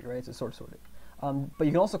search tree, right? It's sorted. But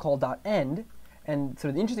you can also call .end, and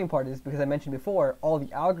so the interesting part is, because I mentioned before, all the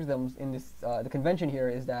algorithms in this, the convention here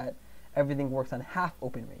is that everything works on half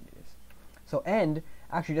open ranges. So end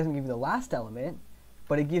actually doesn't give you the last element,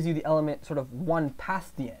 but it gives you the element sort of one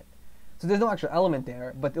past the end. So there's no actual element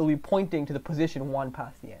there, but it'll be pointing to the position one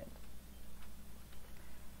past the end.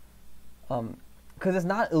 Because it's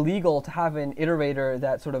not illegal to have an iterator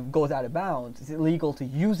that sort of goes out of bounds. It's illegal to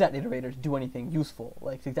use that iterator to do anything useful,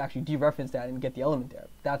 like to actually dereference that and get the element there.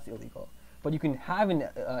 That's illegal. But you can have an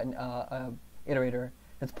iterator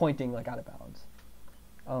that's pointing like out of bounds.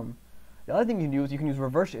 The other thing you can do is you can use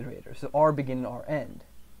reverse iterators, so R begin and R end.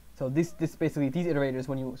 So this basically, these iterators,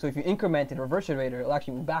 so if you increment in a reverse iterator, it'll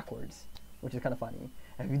actually move backwards, which is kind of funny.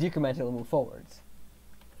 And if you decrement it, it'll move forwards.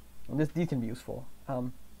 And these can be useful.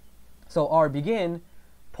 So R begin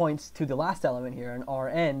points to the last element here, and R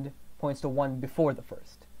end points to one before the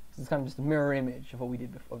first. So it's kind of just a mirror image of what we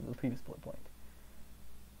did before the previous bullet point.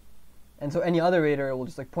 And so any other iterator will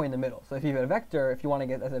just like point in the middle. So if you have a vector, if you want to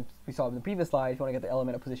get, as we saw in the previous slide, if you want to get the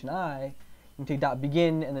element at position I, you can take dot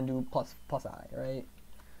begin and then do plus I, right?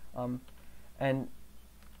 And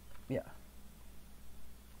yeah.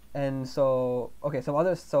 And so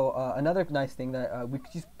another nice thing that we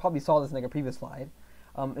just probably saw this in like a previous slide,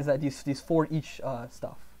 is that these for each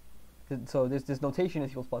stuff. So this notation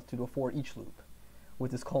is equals to do a for each loop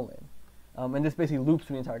with this colon, and this basically loops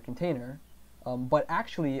through the entire container. But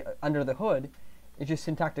actually, under the hood, it's just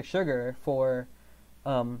syntactic sugar for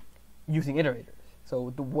using iterators.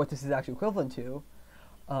 So what this is actually equivalent to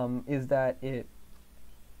is that it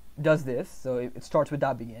does this. So it starts with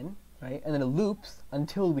dot begin, right, and then it loops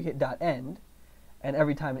until we hit dot end, and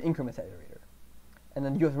every time it increments that iterator. And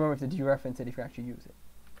then you have to remember to dereference it if you actually use it.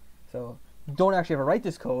 So you don't actually ever write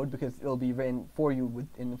this code because it'll be written for you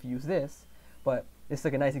if you use this, but it's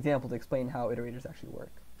like a nice example to explain how iterators actually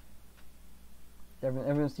work.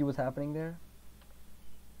 Everyone see what's happening there?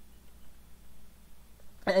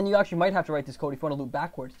 And you actually might have to write this code if you want to loop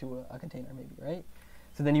backwards to a container, maybe, right?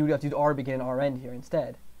 So then you would have to use R begin and R end here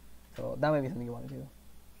instead. So that might be something you want to do.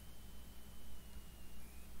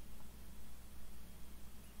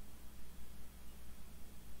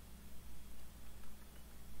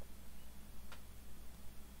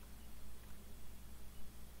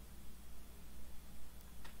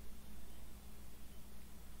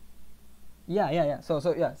 Yeah. So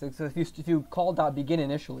if you call dot begin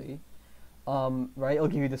initially, right, it'll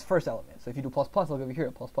give you this first element. So if you do plus plus, it'll give you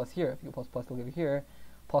here, plus plus here. If you do plus plus, it'll give you here,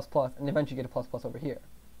 plus plus, and eventually get a plus plus over here.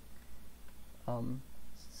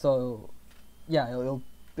 So yeah, it'll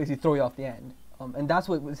basically throw you off the end. And that's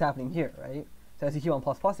what was happening here, right? So as you keep on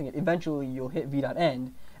plus plusing it, eventually you'll hit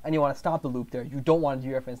v.end, and you want to stop the loop there. You don't want to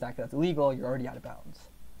dereference that because that's illegal. You're already out of bounds.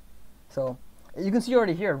 So you can see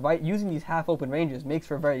already here, right? Using these half open ranges makes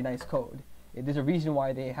for very nice code. There's a reason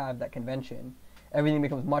why they have that convention. Everything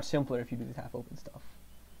becomes much simpler if you do this half-open stuff.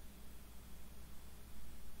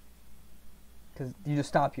 Because you just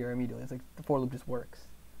stop here immediately. It's like the for loop just works.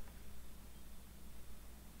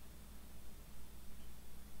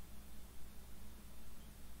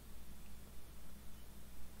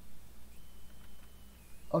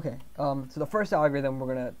 Okay, so the first algorithm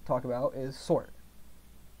we're going to talk about is sort.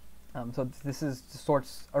 So this is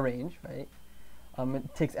sorts arrange, right?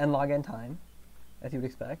 It takes n log n time, as you would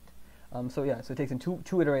expect. So it takes in two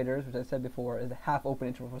iterators, which I said before is a half open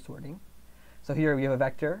interval for sorting. So here we have a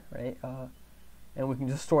vector, right? And we can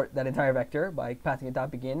just sort that entire vector by passing a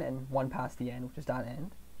dot begin and one past the end, which is dot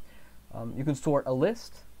end. You can sort a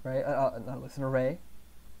list, right? Not a list, an array.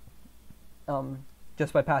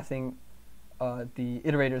 just by passing the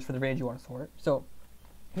iterators for the range you want to sort. So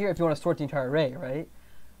here, if you want to sort the entire array,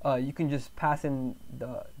 right, you can just pass in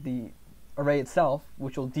the array itself,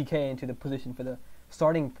 which will decay into the position for the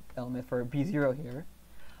starting element for B0 here.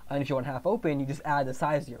 And if you want half open, you just add the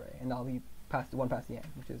size of the array, and that'll be one past the end,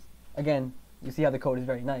 which is, again, you see how the code is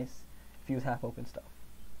very nice if you use half open stuff.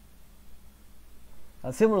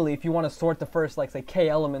 Similarly, if you want to sort the first, like, say, k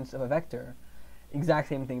elements of a vector, exact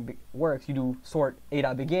same thing works. You do sort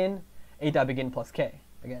a.begin plus k.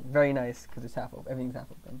 Again, very nice because it's half open. Everything's half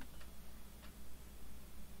open.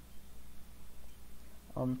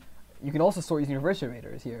 You can also sort using reverse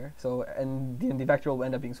iterators here. So, and the vector will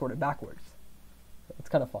end up being sorted backwards. So it's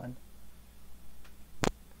kind of fun.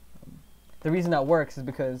 The reason that works is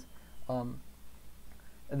because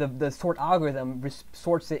the sort algorithm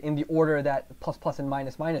sorts it in the order that plus plus and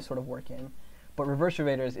minus minus sort of work in. But reverse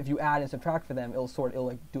iterators, if you add and subtract for them, it'll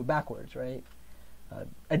like do it backwards, right?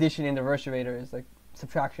 Addition in the reverse iterator is like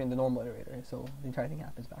subtraction in the normal iterator, so the entire thing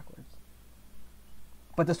happens backwards.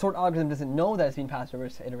 But the sort algorithm doesn't know that it's being passed to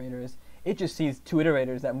reverse iterators. It just sees two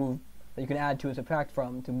iterators that you can add to and subtract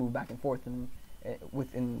from to move back and forth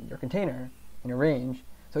within your container, in your range.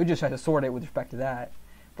 So it just tries to sort it with respect to that.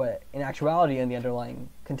 But in actuality, in the underlying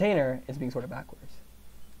container, it's being sorted backwards.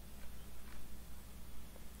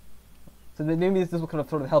 So maybe this will kind of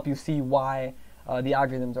sort of help you see why the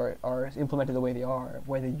algorithms are implemented the way they are,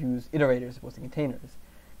 where they use iterators as opposed to containers,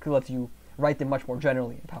 because it lets you write them much more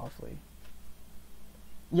generally and powerfully.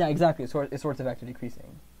 Yeah, exactly. It sorts a vector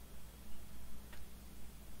decreasing.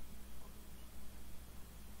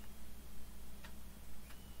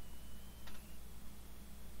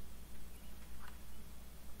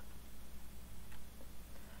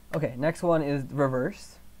 Okay, next one is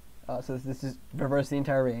reverse. So this is reverse the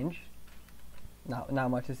entire range. Not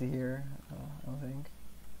much to see here, I don't think.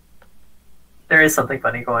 There is something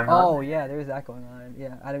funny going on. Oh yeah, there is that going on.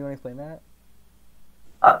 Yeah, Adam, you want to explain that?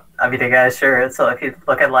 I mean, yeah, sure. So if you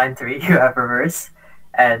look at line 3, you have reverse,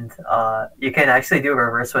 and you can actually do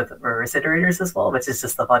reverse with reverse iterators as well, which is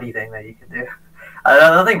just a funny thing that you can do.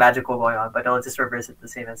 Nothing magical going on, but it'll just reverse it the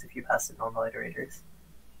same as if you pass the normal iterators.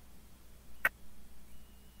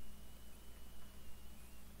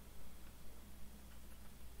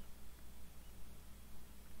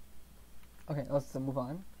 Okay, let's move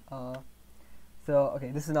on.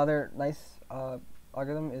 Okay, this is another nice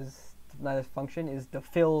algorithm. Another function is the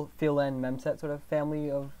fill n memset sort of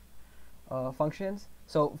family of functions.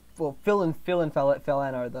 So fill and fell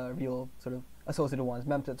n are the real sort of associated ones.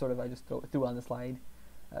 Memset sort of I just threw on the slide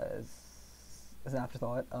as an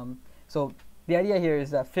afterthought. So the idea here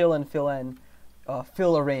is that fill and fill n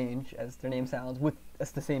fill a range, as their name sounds, with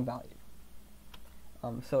the same value.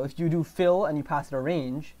 So if you do fill and you pass it a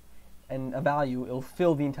range and a value, it'll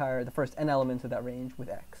fill the first n elements of that range with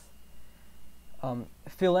x.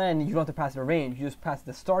 Fill n, you don't have to pass it a range. You just pass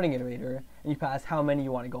the starting iterator, and you pass how many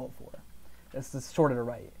you want to go for. It's the sort of the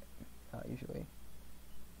right, usually.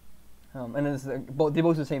 And then they both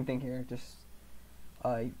do the same thing here. Just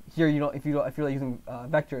here, if you're using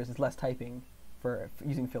vectors, it's less typing for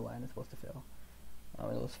using fill n as opposed to fill.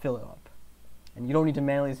 It'll just fill it up, and you don't need to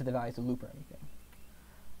manually set the values to loop or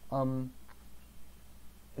anything.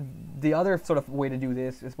 The other sort of way to do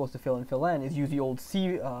this is supposed to fill and fill n is use the old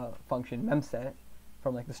C function memset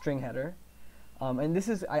from like the string header, and this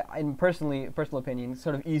is in personal opinion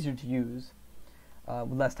sort of easier to use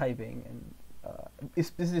with less typing, and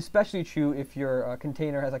this is especially true if your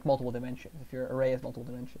container has like multiple dimensions, if your array has multiple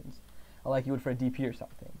dimensions, like you would for a DP or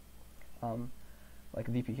something, like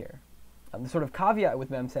a DP here. The sort of caveat with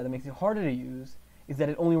memset that makes it harder to use is that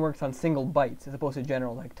it only works on single bytes as opposed to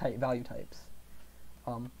general like value types.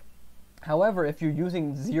 However, if you're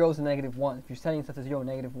using zeros and -1, if you're setting stuff to 0 and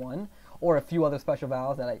 -1, or a few other special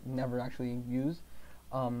vowels that I never actually use,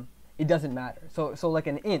 it doesn't matter. So like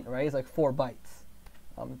an int, right, is like 4 bytes.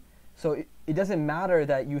 So it doesn't matter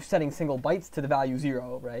that you're setting single bytes to the value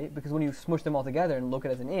 0, right? Because when you smush them all together and look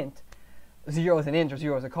at it as an int, 0 as an int or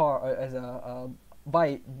 0 as a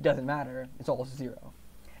byte doesn't matter. It's all 0.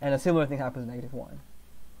 And a similar thing happens with -1.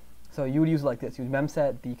 So you would use it like this. You would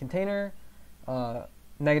memset the container,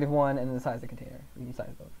 -1, and then the size of the container. You can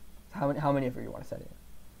size both. How many of you want to set it?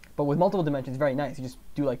 But with multiple dimensions, very nice. You just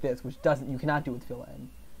do like this, which you cannot do with fill n.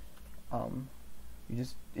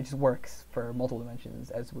 It just works for multiple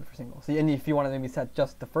dimensions as it would for single. So and if you want to maybe set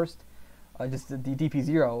just the first, just the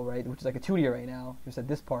DP0, right, which is like a 2D array now, you set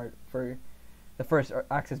this part for the first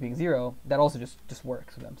axis being 0. That also just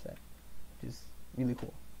works with memset, which is really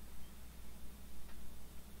cool.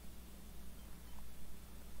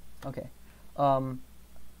 Okay.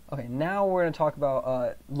 Okay, now we're going to talk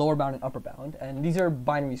about lower bound and upper bound, and these are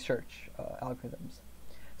binary search algorithms.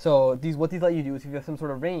 So what these let you do is if you have some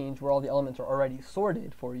sort of range where all the elements are already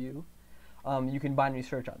sorted for you, you can binary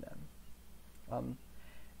search on them.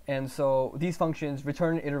 And so these functions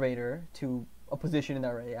return an iterator to a position in the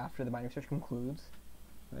array after the binary search concludes,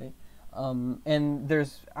 right? And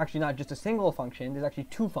there's actually not just a single function, there's actually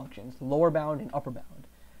two functions, lower bound and upper bound,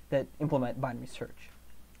 that implement binary search.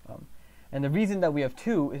 And the reason that we have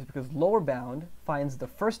two is because lower bound finds the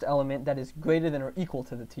first element that is greater than or equal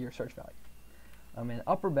to your search value. And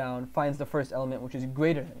upper bound finds the first element which is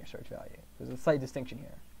greater than your search value. There's a slight distinction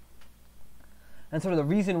here. And sort of the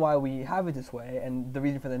reason why we have it this way, and the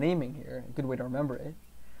reason for the naming here, a good way to remember it,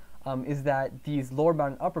 is that these lower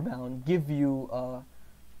bound and upper bound give you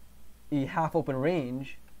a half-open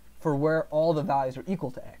range for where all the values are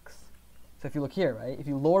equal to x. So if you look here, right, if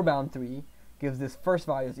you lower bound 3 gives this first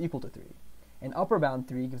value that's equal to 3, and upper bound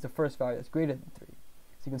 3 gives the first value that's greater than 3. So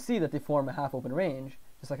you can see that they form a half-open range,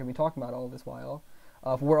 just like I've been talking about all this while,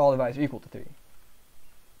 for where all the values are equal to 3.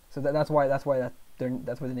 So that's why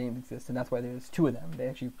the name exists, and that's why there's two of them. They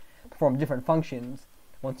actually perform different functions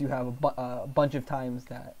once you have a bunch of times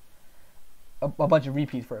that a bunch of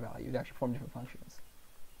repeats for a value. They actually perform different functions.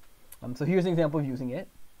 So here's an example of using it.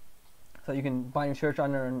 So you can binary search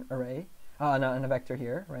on an array, on a vector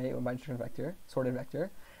here, right? Or binary search on a vector, sorted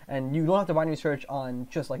vector. And you don't have to binary search on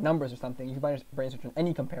just like numbers or something. You can binary search on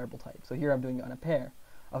any comparable type. So here I'm doing it on a pair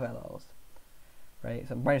of LLs, right?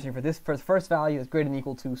 So I'm binary searching for the first value that's greater than or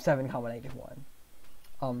equal to 7,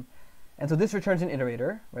 -1. And so this returns an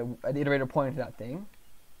iterator, right? An iterator pointing to that thing.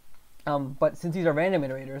 But since these are random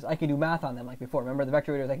iterators, I can do math on them like before. Remember, the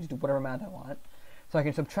vector iterators, I can just do whatever math I want. So I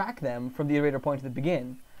can subtract them from the iterator pointing to the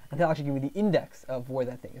begin, and they'll actually give me the index of where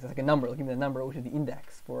that thing is. It's like a number. It'll give me the number, which is the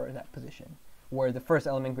index for that position, where the first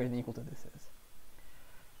element greater than or equal to this is.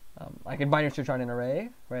 I can binary search on an array,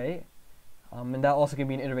 right? And that also can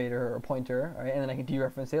be an iterator or a pointer, right? And then I can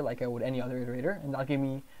dereference it like I would any other iterator, and that'll give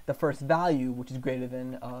me the first value, which is greater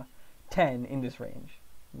than 10 in this range,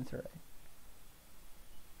 in this array.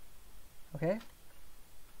 Okay?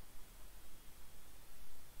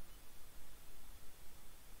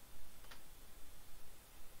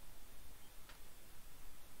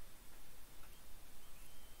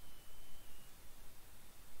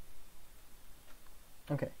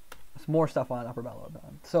 Okay, there's more stuff on upper bound, lower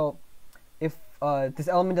bound. So if this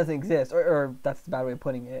element doesn't exist, or that's the bad way of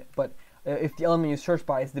putting it, but if the element you search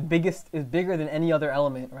by is bigger than any other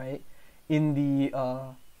element, right, in the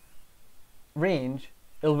range,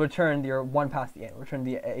 it'll return your one past the end, return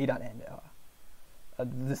the a.end,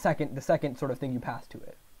 the second sort of thing you pass to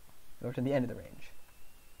it. It'll return the end of the range.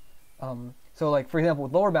 So like for example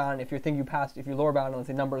with lower bound, if you lower bound on, let's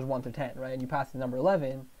say numbers 1 to 10, right, and you pass the number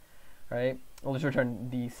 11, right, it'll just return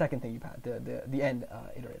the second thing you pass, the end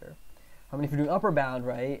iterator. If you're doing upper bound,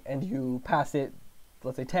 right, and you pass it,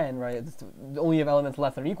 let's say 10, right, only have elements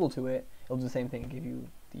less than or equal to it, it'll do the same thing and give you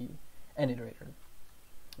the end iterator.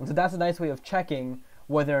 And so that's a nice way of checking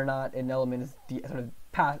whether or not an element is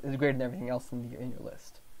is greater than everything else in your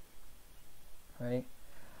list, right?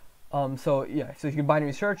 So yeah, so you can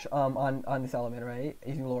binary search on this element, right,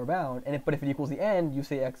 using lower bound, but if it equals the end, you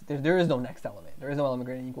say x. There is no next element. There is no element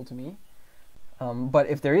greater than or equal to me. But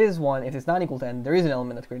if there is one, if it's not equal to n, there is an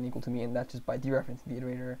element that's greater than or equal to me, and that's just by dereferencing the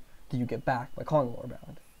iterator that you get back by calling lower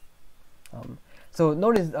bound. So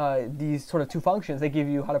notice these sort of two functions, they give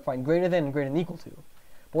you how to find greater than and greater than equal to.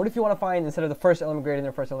 But what if you want to find, instead of the first element greater than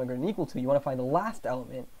or first element greater than or equal to, you want to find the last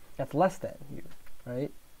element that's less than you, right?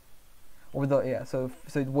 So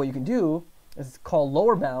what you can do is call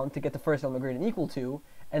lower bound to get the first element greater than or equal to,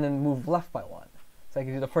 and then move left by 1. So I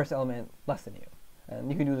can do the first element less than you. And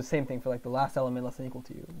you can do the same thing for like the last element less than or equal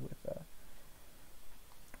to you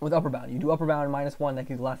with upper bound. You do upper bound -1, that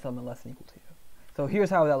gives the last element less than or equal to you. So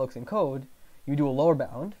here's how that looks in code. You do a lower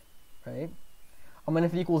bound, right? And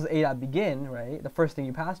if it equals a.begin, right, the first thing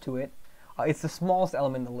you pass to it, it's the smallest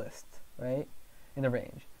element in the list, right, in the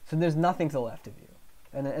range. So there's nothing to the left of you.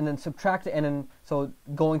 And then subtract it, and then so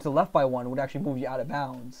going to the left by 1 would actually move you out of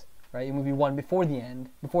bounds, right? You move you 1 before the end,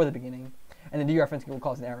 before the beginning, and then dereferencing will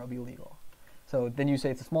cause an error, be illegal. So then you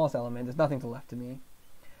say it's the smallest element, there's nothing to the left of me.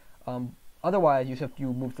 Otherwise,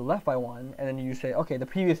 you move to the left by 1, and then you say, okay, the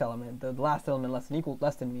previous element, the last element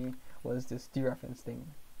less than me, was this dereference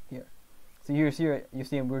thing here. So you see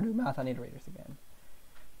we're doing math on iterators again.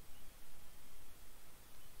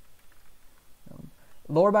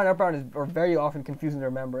 Lower bound and upper bound are very often confusing to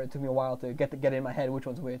remember. It took me a while to get it in my head which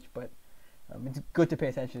one's which, but it's good to pay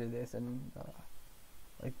attention to this and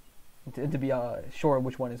to be sure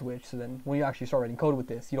which one is which. So then when you actually start writing code with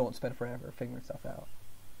this, you don't spend forever figuring stuff out.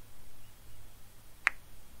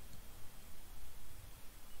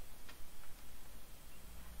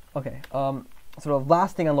 Okay. Sort of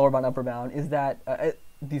last thing on lower bound, upper bound is that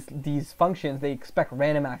these functions, they expect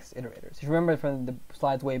random access iterators. If you remember from the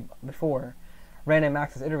slides way before, random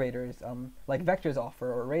access iterators, like vectors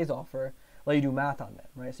offer or arrays offer, let you do math on them,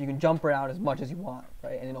 right? So you can jump around as much as you want,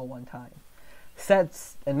 right, and in all one time.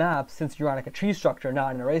 Sets and maps, since you're on like a tree structure,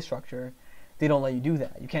 not an array structure, they don't let you do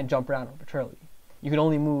that. You can't jump around arbitrarily. You can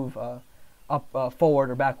only move up, forward,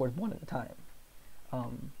 or backward one at a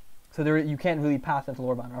time. So you can't really pass them to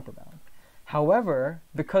lower bound or upper bound. However,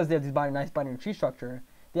 because they have this nice binary tree structure,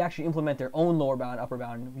 they actually implement their own lower bound, upper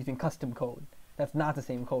bound using custom code. That's not the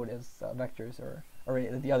same code as vectors or array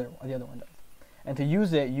that the other one does. And to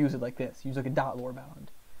use it like this. Use like a dot lower bound,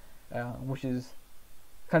 which is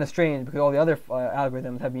kind of strange because all the other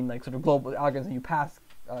algorithms have been like sort of global algorithms that you pass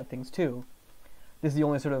things to. This is the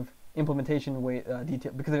only sort of implementation way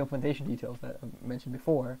detail, because of the implementation details that I mentioned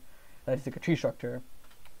before. That is like a tree structure.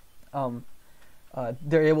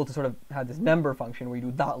 They're able to sort of have this member function where you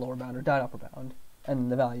do dot lower bound or dot upper bound,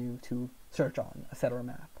 and the value to search on a set or a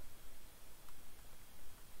map.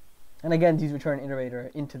 And again, these return an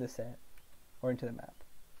iterator into the set or into the map.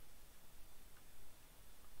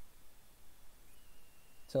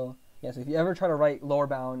 So yeah, so if you ever try to write lower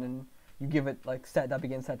bound and you give it like set that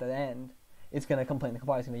begins, set that end, it's going to complain. The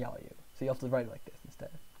compiler's going to yell at you. So you have to write it like this instead.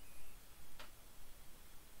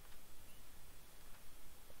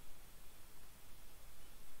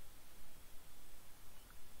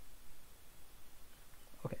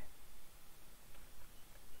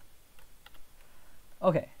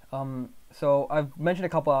 Okay, so I've mentioned a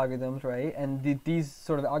couple algorithms, right? And these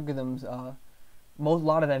sort of algorithms, a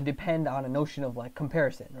lot of them depend on a notion of like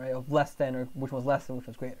comparison, right? Of less than, or which one's less than, which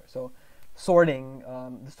one's greater. So sorting,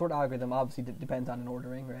 the sort algorithm obviously depends on an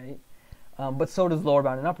ordering, right? But so does lower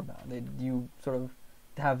bound and upper bound. You sort of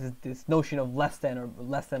have this notion of less than or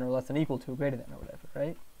less than equal to, greater than, or whatever,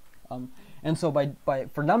 right? And so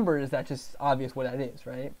for numbers, that's just obvious what that is,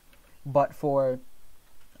 right? But for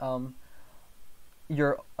and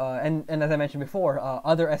as I mentioned before,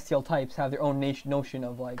 other STL types have their own notion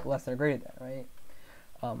of like less than or greater than, right?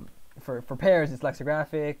 For pairs, it's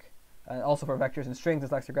lexicographic. Also for vectors and strings,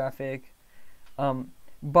 it's lexicographic.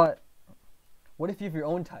 But what if you have your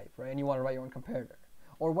own type, right, and you want to write your own comparator?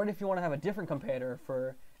 Or what if you want to have a different comparator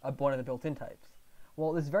for one of the built-in types?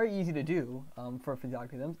 Well, it's very easy to do for the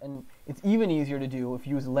algorithms, and it's even easier to do if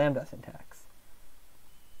you use lambda syntax.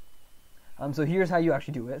 So here's how you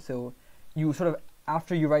actually do it. So you sort of,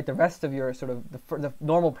 after you write the rest of your sort of the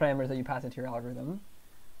normal parameters that you pass into your algorithm,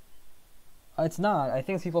 it's not. I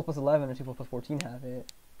think C++ 11 or C++ 14 have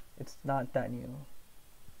it. It's not that new.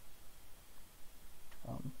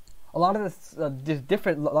 A lot of this, a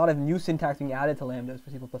lot of new syntax being added to lambdas for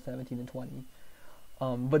C++ 17 and 20.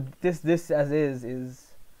 But this as is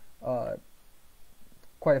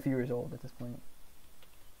quite a few years old at this point.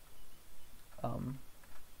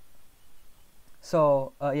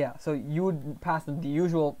 So you would pass the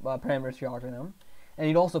usual parameters to your algorithm, and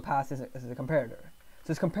you'd also pass this as a comparator. So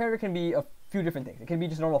this comparator can be a few different things. It can be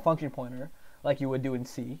just a normal function pointer, like you would do in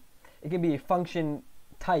C. It can be a function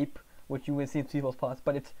type, which you would see in C++,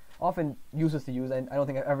 but it's often useless to use. And I don't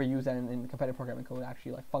think I've ever used that in competitive programming code,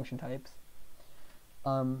 actually, like function types.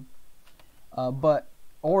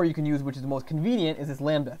 Or you can use, which is the most convenient, is this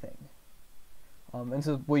lambda thing. And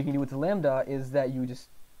so what you can do with the lambda is that you just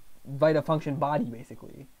write a function body,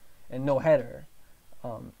 basically, and no header,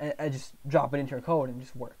 and just drop it into your code and it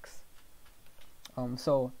just works.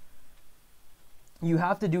 So you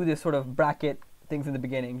have to do this sort of bracket things in the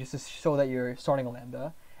beginning just to show that you're starting a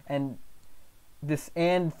lambda, and this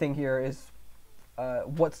and thing here is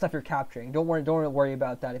what stuff you're capturing. Don't worry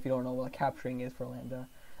about that if you don't know what capturing is for a lambda.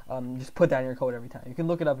 Just put that in your code every time. You can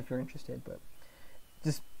look it up if you're interested, but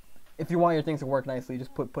just if you want your things to work nicely,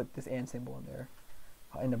 just put this and symbol in there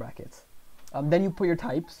in the brackets. Then you put your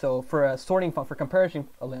type. So for a sorting function, for comparison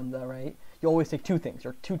a lambda, right? You always take two things.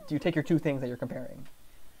 You take your two things that you're comparing.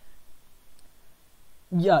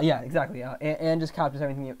 Yeah, exactly. And just captures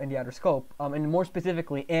everything in the outer scope. And more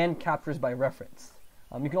specifically, and captures by reference.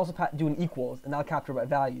 You can also do an equals, and that'll capture by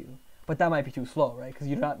value. But that might be too slow, right? Because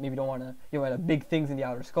you don't want to have big things in the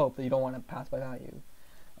outer scope that you don't want to pass by value.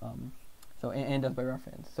 So and does by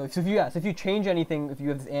reference. So if you change anything, if you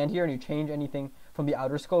have this and here and you change anything from the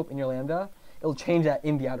outer scope in your lambda, it'll change that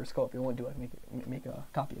in the outer scope. It won't do it. Make a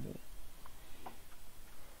copy of it.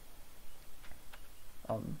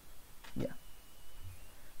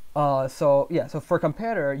 So for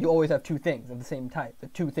comparator, you always have two things of the same type, the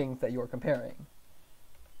two things that you're comparing.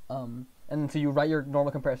 And so you write your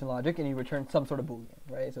normal comparison logic and you return some sort of boolean,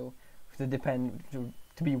 right? So to depend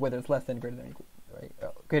to be whether it's less than, greater than, equal, right?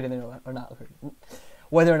 Greater than or not.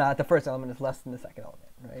 whether or not the first element is less than the second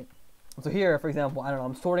element, right? So here, for example, I don't know,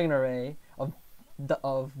 I'm sorting an array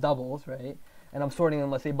of doubles, right? And I'm sorting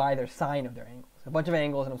them, let's say, by their sign of their angles. A bunch of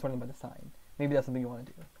angles, and I'm sorting them by the sign. Maybe that's something you want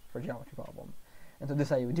to do for a geometry problem. And so this is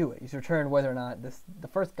how you would do it. You should return whether or not the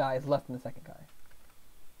first guy is less than the second guy.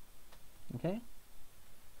 Okay?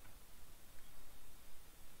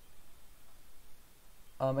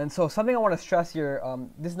 And so something I want to stress here,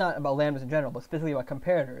 this is not about lambdas in general, but specifically about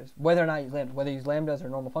comparators, whether or not you use lambdas, whether you use lambdas or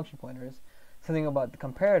normal function pointers, something about the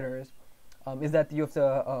comparators is that you have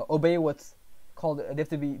to obey what's called, they have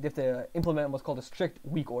to implement what's called a strict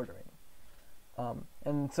weak ordering.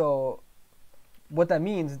 And so what that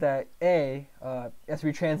means is that A has to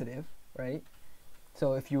be transitive, right?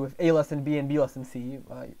 So if you have A less than B and B less than C,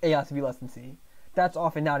 A has to be less than C. That's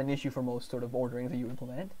often not an issue for most sort of orderings that you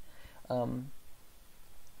implement.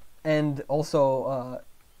 And also,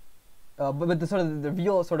 but the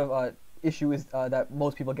real sort of issue is that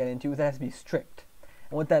most people get into is that it has to be strict.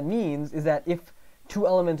 And what that means is that if two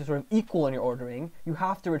elements are sort of equal in your ordering, you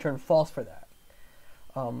have to return false for that.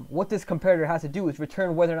 What this comparator has to do is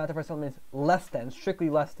return whether or not the first element is less than,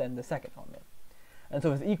 strictly less than the second element. And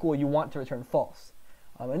so if it's equal, you want to return false.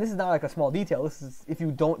 And this is not like a small detail. This is, if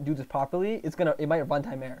you don't do this properly, it might have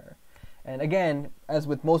runtime error. And again, as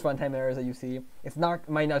with most runtime errors that you see, as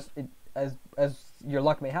your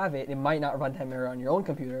luck may have it, it might not runtime error on your own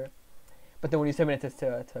computer. But then when you submit it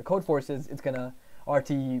to Codeforces, it's gonna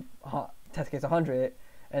RT test case 100,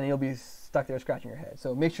 and you'll be stuck there scratching your head.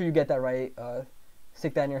 So make sure you get that right.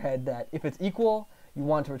 Stick that in your head that if it's equal, you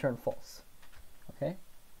want to return false. Okay.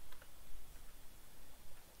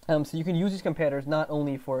 So you can use these comparators not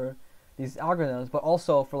only for these algorithms, but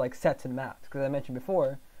also for like sets and maps. Because I mentioned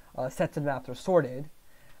before, sets and maps are sorted,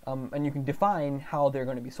 and you can define how they're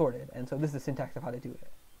going to be sorted. And so this is the syntax of how to do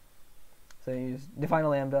it. So you just define a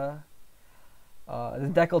lambda.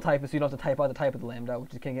 The decal type is so you don't have to type out the type of the lambda,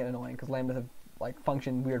 which can get annoying because lambdas have like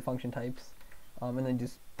weird function types. And then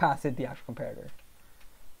just pass it the actual comparator.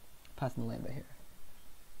 Pass in the lambda here.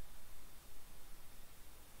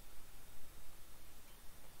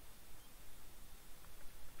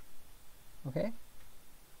 Okay.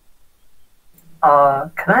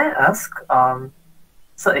 Can I ask?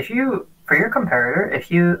 So if you, for your comparator, if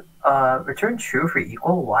you return true for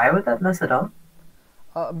equal, why would that mess it up?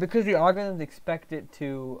 Because the algorithms expect it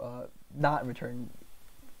to not return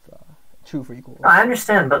true for equal. I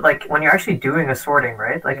understand, but like when you're actually doing a sorting,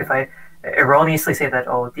 right? Like if I erroneously say that,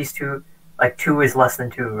 oh, these two, like 2 is less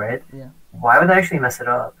than 2, right? Yeah. Why would that actually mess it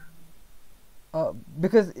up?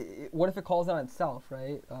 Because what if it calls it on itself,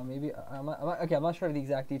 right? Maybe I'm not sure of the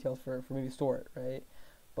exact details for maybe sort, right?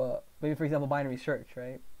 But maybe for example binary search,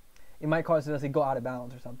 right? It might cause it to go out of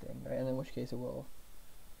bounds or something, right? And in which case it will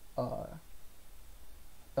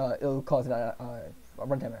it'll cause a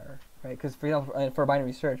runtime error, right? Because for example for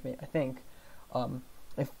binary search, I think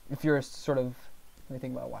if you're sort of, let me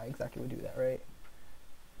think about why exactly would do that, right?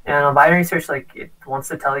 And on binary search, like it wants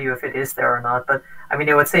to tell you if it is there or not, but I mean,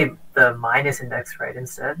 it would say the minus index, right?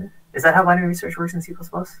 Instead, is that how binary search works in C++?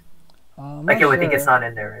 Like it would think it's not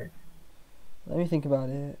in there, right? Let me think about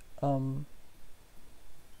it.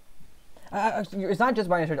 It's not just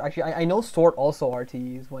binary search. Actually, I know sort also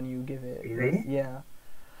RTs when you give it. Really? Yeah.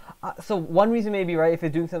 So one reason maybe, right, if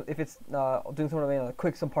it's doing some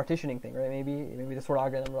quick partitioning thing, right? Maybe the sort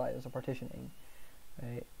algorithm relies on partitioning,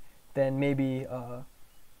 right? Then maybe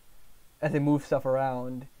as they move stuff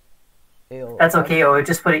around, that's okay. Or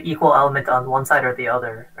just put an equal element on one side or the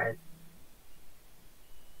other, right?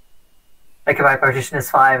 Like if I partition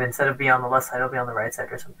as 5, instead of being on the left side, it'll be on the right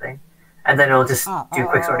side or something, and then it'll just do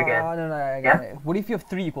quick sort again. No, I got it. What if you have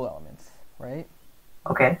 3 equal elements, right?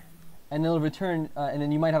 Okay. And it'll return, and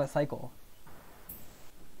then you might have a cycle.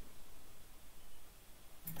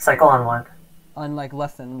 Cycle on what? On like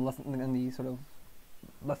less than in the sort of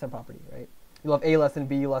less than property, right? You'll have A less than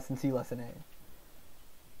B less than C less than A.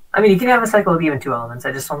 I mean, you can have a cycle with even 2 elements.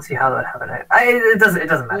 I just don't see how that would happen. It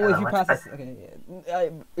doesn't matter. Well, if you pass this,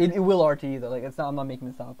 okay, it will RT though. Like it's not. I'm not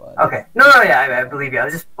making this up. Okay. No, yeah, I believe you. I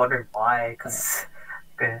was just wondering why, because.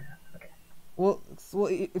 Okay. Well, for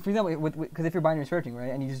example, because if you're binary searching,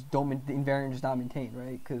 right, and you just don't the invariant is not maintained,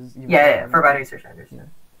 right? Because for binary search, I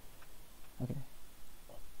understand. Yeah. Okay.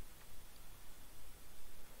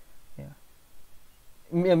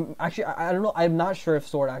 Actually, I don't know. I'm not sure if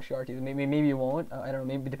sort actually RT. Maybe it won't. I don't know.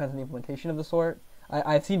 Maybe it depends on the implementation of the sort.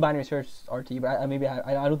 I've seen binary search RT, but I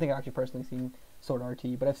don't think I've actually personally seen sort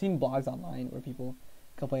RT. But I've seen blogs online where people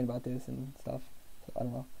complain about this and stuff. So I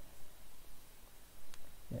don't know.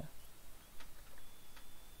 Yeah.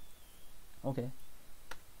 Okay.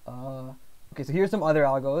 Okay. So here's some other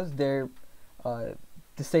algos. They're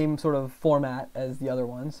the same sort of format as the other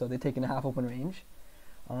ones, so they take in a half open range,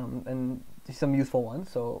 and some useful ones.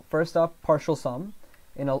 So first up, partial sum.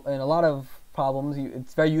 In a lot of problems,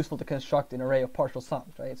 it's very useful to construct an array of partial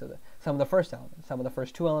sums, right? So the sum of the first element, sum of the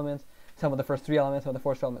first two elements, sum of the first three elements, sum of the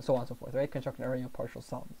first element, so on and so forth, right? Construct an array of partial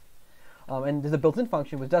sums. And there's a built-in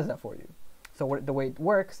function which does that for you. So the way it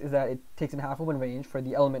works is that it takes in half open range for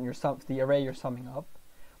the element the array you're summing up,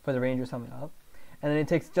 for the range you're summing up, and then it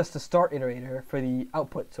takes just the start iterator for the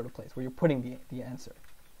output sort of place where you're putting the answer.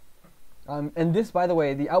 And this, by the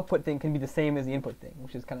way, the output thing can be the same as the input thing,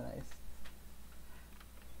 which is kind of nice.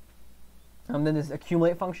 Then there's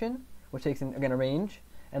accumulate function, which takes in, again, a range,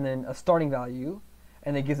 and then a starting value,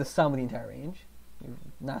 and it gives a sum of the entire range.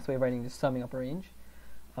 Nice way of writing, just summing up a range.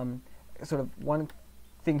 Sort of one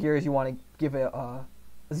thing here is you want to give it a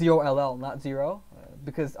 0 LL, not 0,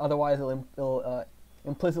 because otherwise it'll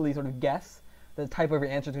implicitly sort of guess the type of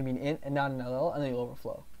your answer is going to be an int and not an LL, and then you'll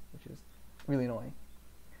overflow, which is really annoying.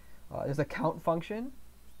 There's a count function,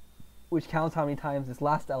 which counts how many times this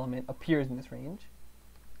last element appears in this range.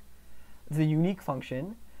 There's a unique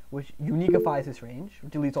function, which uniqueifies this range,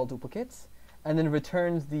 deletes all duplicates, and then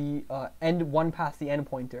returns the one past the end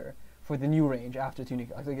pointer for the new range after it's unique.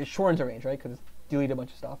 Like it shortens the range, right, because it's deleted a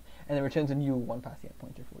bunch of stuff, and then returns a new one past the end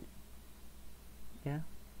pointer for you. Yeah?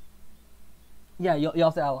 Yeah, you'll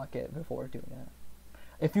have to alloc it before doing that.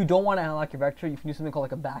 If you don't want to alloc your vector, you can do something called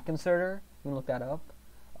like a back inserter. You can look that up.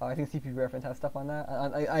 I think CPP reference has stuff on that.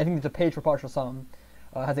 I think there's a page for partial sum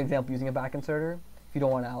has an example using a back inserter if you don't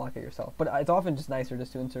want to alloc it yourself. But it's often just nicer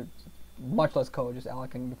just to insert much less code, just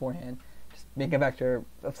allocating beforehand. Just make a vector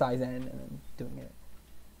of size n and then doing it.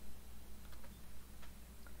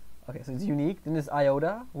 Okay, so it's unique. Then there's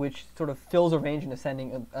iota, which sort of fills a range in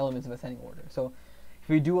ascending elements of ascending order. So if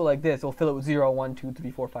we do it like this, it'll fill it with 0, 1, 2, 3,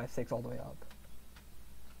 4, 5, 6 all the way up.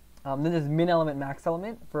 Then there's min element, max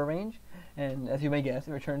element for a range, and as you may guess,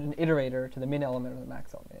 it returns an iterator to the min element or the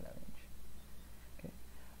max element in that range. Okay.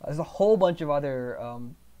 There's a whole bunch of other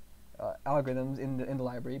algorithms in the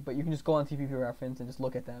library, but you can just go on CPP reference and just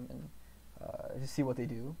look at them and just see what they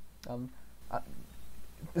do.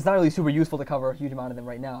 It's not really super useful to cover a huge amount of them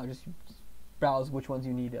right now. Just browse which ones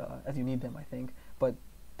you need as you need them, I think. But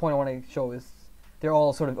the point I want to show is they're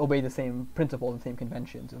all sort of obey the same principle, the same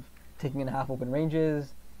conventions of taking in half open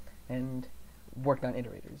ranges and working on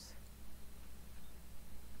iterators.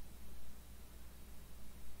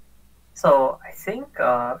 So I think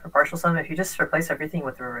for partial sum, if you just replace everything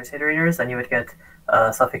with reverse iterators, then you would get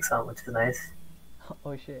suffix sum, which is nice.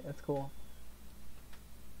 Oh shit, that's cool.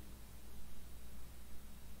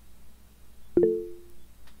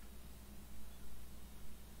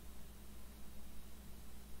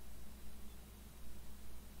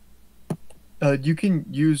 You can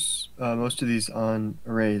use most of these on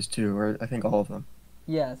arrays too, or I think all of them.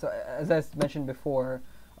 Yeah, so as I mentioned before,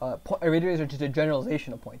 iterators are just a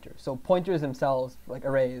generalization of pointers. So pointers themselves, like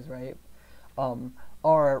arrays, right,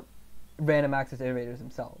 are random access iterators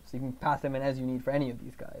themselves. You can pass them in as you need for any of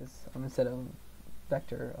these guys instead of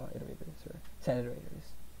vector iterators or set iterators.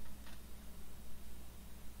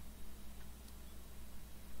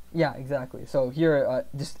 Yeah, exactly. So here,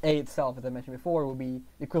 just A itself, as I mentioned before, will be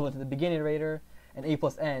equivalent to the begin iterator, and A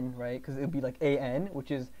plus n, right? Because it would be like an,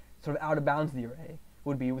 which is sort of out of bounds of the array,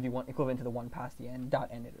 would be equivalent to the one past the n dot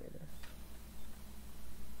n iterator.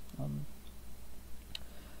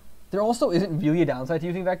 There also isn't really a downside to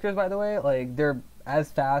using vectors, by the way. Like they're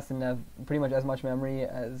as fast and have pretty much as much memory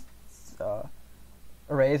as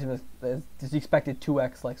arrays, and there's the expected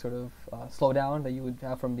 2x like sort of slowdown that you would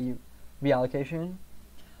have from the reallocation.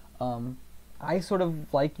 I sort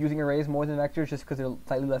of like using arrays more than vectors just because they're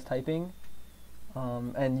slightly less typing,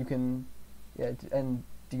 and you can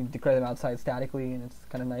declare them outside statically, and it's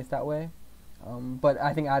kind of nice that way. But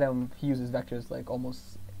I think Adam, he uses vectors like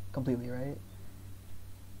almost completely, right?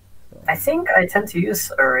 So. I think I tend to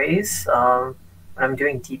use arrays when I'm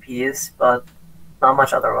doing DPs, but not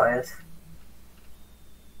much otherwise.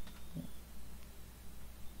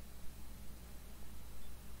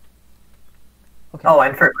 Okay. Oh,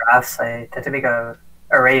 and for graphs, I tend to make an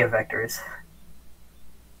array of vectors.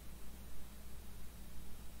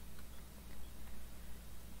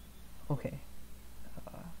 Okay.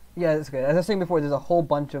 Yeah, that's good. As I was saying before, there's a whole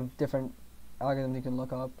bunch of different algorithms you can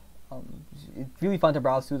look up. It's really fun to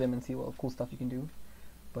browse through them and see what cool stuff you can do.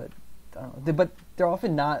 But but they're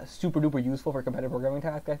often not super duper useful for competitive programming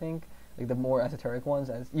tasks, I think. Like the more esoteric ones,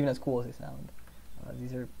 even as cool as they sound.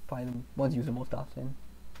 These are probably the ones used the most often.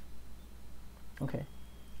 Okay.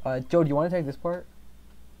 Joe, do you want to take this part?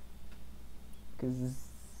 Because this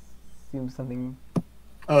seems something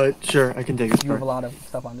Sure, I can take this You have part. a lot of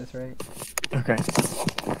stuff on this, right? Okay.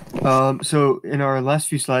 So in our last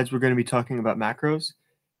few slides, we're going to be talking about macros,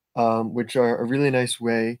 which are a really nice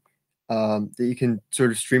way that you can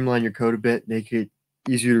sort of streamline your code a bit, make it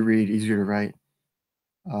easier to read, easier to write.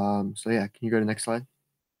 So yeah, can you go to the next slide?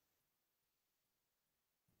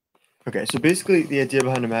 Okay, so basically the idea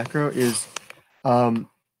behind a macro is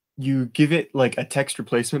you give it like a text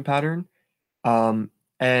replacement pattern, um,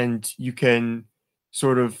 and you can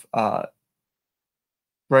sort of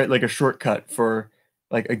write like a shortcut for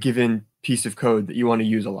like a given piece of code that you want to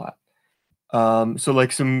use a lot. So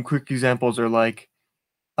like some quick examples are like,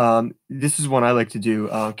 this is one I like to do,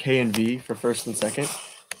 K and V for first and second.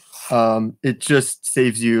 It just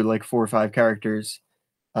saves you like 4 or 5 characters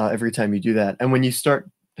every time you do that. And when you start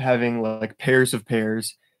having like pairs of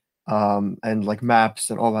pairs and like maps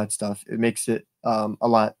and all that stuff, it makes it a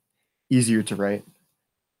lot easier to write.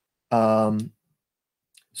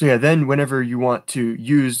 So yeah, then whenever you want to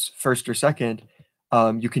use first or second,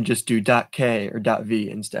 you can just do .k or .v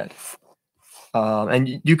instead.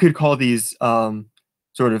 And you could call these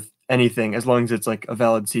sort of anything as long as it's like a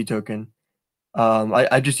valid C token.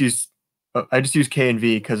 I just use K and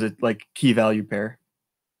V because it's like key value pair.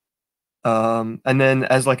 And then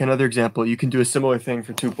as like another example, you can do a similar thing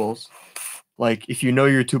for tuples. Like if you know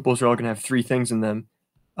your tuples are all going to have 3 things in them,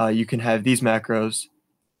 you can have these macros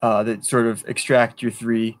that sort of extract your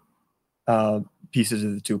 3 pieces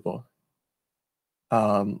of the tuple.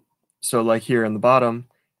 So like here on the bottom,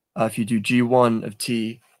 if you do G1 of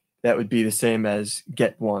T, that would be the same as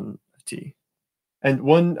get 1 of T. And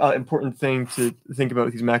one important thing to think about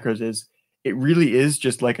with these macros is it really is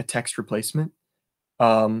just like a text replacement.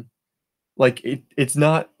 Like it's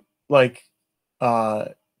not like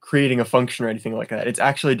creating a function or anything like that. It's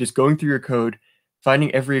actually just going through your code,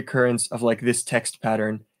 finding every occurrence of like this text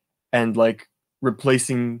pattern, and like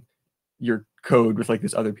replacing your code with like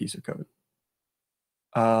this other piece of code.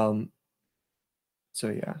 So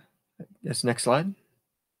yeah, yes. Next slide.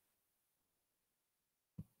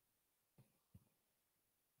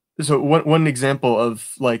 So one example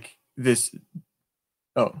of like this.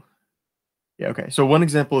 Oh, yeah. Okay. So one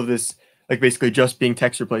example of this, like basically just being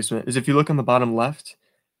text replacement, is if you look on the bottom left,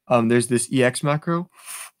 there's this ex macro,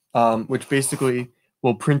 which basically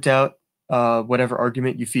will print out whatever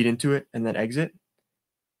argument you feed into it and then exit.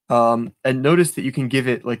 And notice that you can give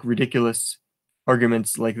it like ridiculous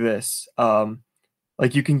arguments like this.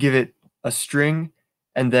 Like you can give it a string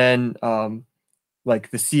and then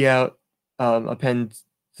like the cout append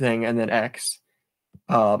thing and then x.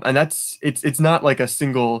 And that's it's not like a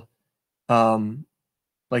single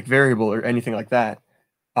like variable or anything like that.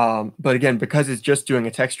 But again, because it's just doing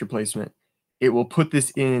a text replacement, it will put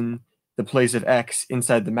this in the place of x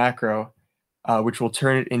inside the macro, which will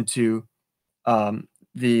turn it into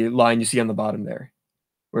the line you see on the bottom there,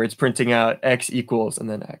 where it's printing out x equals and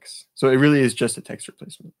then x. So it really is just a text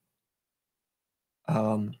replacement.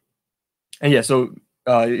 And yeah, so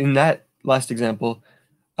in that last example,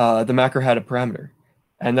 the macro had a parameter,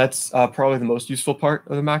 and that's probably the most useful part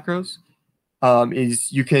of the macros.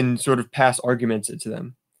 Is you can sort of pass arguments into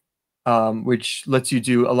them, which lets you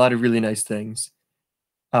do a lot of really nice things.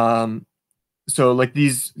 So like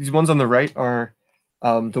these ones on the right are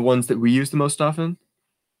the ones that we use the most often.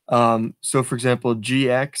 So for example,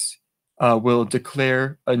 gx will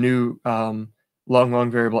declare a new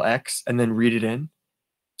long variable x and then read it in.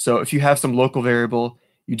 So if you have some local variable,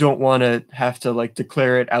 you don't want to have to like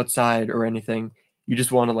declare it outside or anything. You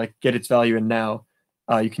just want to like get its value in now.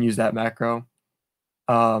 You can use that macro.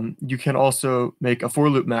 You can also make a for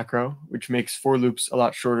loop macro, which makes for loops a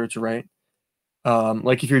lot shorter to write.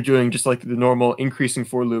 Like if you're doing just like the normal increasing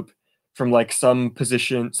for loop from like some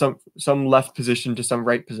position, some left position to some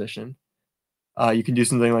right position, you can do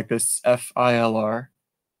something like this FILR.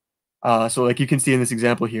 So like you can see in this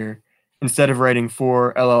example here, instead of writing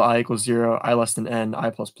for LLI equals 0, I less than n,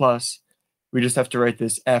 I plus plus, we just have to write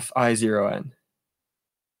this FI0n.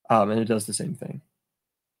 And it does the same thing.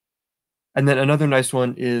 And then another nice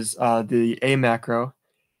one is the A macro,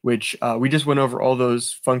 which we just went over all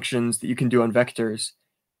those functions that you can do on vectors,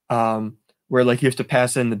 where like you have to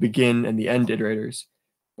pass in the begin and the end iterators.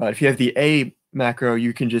 But if you have the A macro,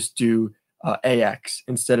 you can just do AX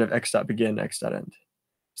instead of x.begin, x.end.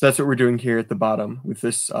 So that's what we're doing here at the bottom with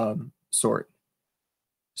this sort.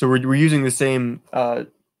 So we're using the same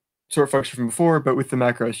sort function from before, but with the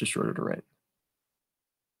macro, it's just shorter to write.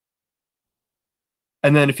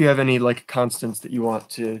 And then if you have any like constants that you want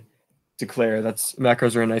to declare, that's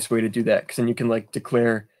macros are a nice way to do that, because then you can like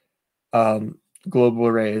declare global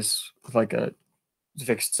arrays with like a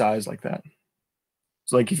fixed size like that.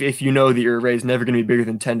 So like if you know that your array is never going to be bigger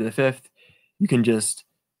than 10 to the fifth, you can just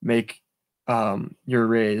make your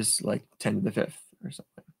arrays like 10 to the fifth or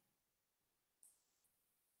something.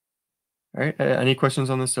 All right, any questions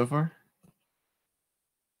on this so far?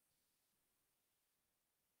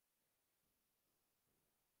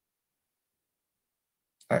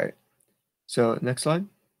 All right, so next slide.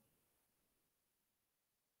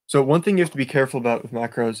 So one thing you have to be careful about with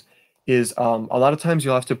macros is a lot of times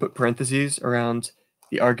you'll have to put parentheses around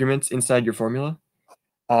the arguments inside your formula.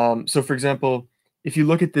 So for example, if you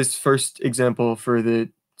look at this first example for the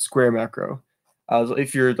square macro,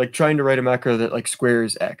 if you're like trying to write a macro that like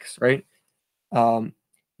squares x, right?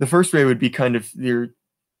 The first way would be kind of your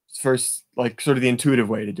first, like sort of the intuitive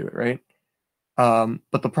way to do it, right?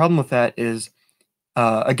 But the problem with that is,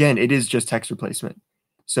 again, it is just text replacement.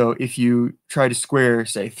 So if you try to square,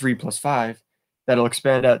 say, 3 plus 5, that'll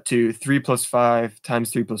expand out to 3 plus 5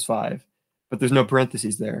 times 3 plus 5, but there's no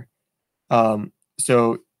parentheses there.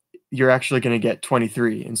 So you're actually going to get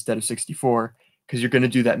 23 instead of 64 because you're going to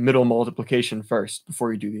do that middle multiplication first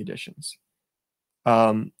before you do the additions.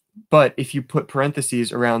 But if you put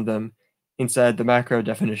parentheses around them inside the macro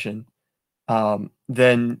definition,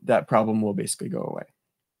 then that problem will basically go away.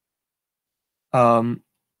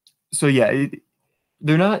 So yeah,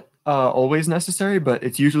 they're not always necessary, but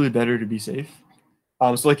it's usually better to be safe.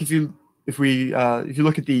 So like if you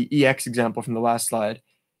look at the EX example from the last slide,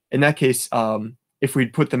 in that case, if we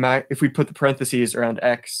put the parentheses around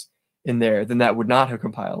X in there, then that would not have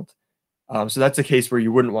compiled. So that's a case where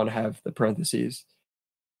you wouldn't want to have the parentheses.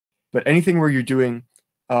 But anything where you're doing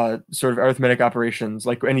sort of arithmetic operations,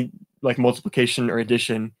 like any like multiplication or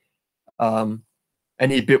addition,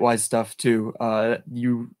 any bitwise stuff too,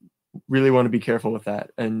 you really want to be careful with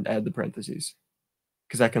that and add the parentheses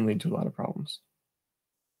because that can lead to a lot of problems.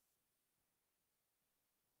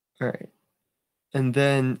 All right. And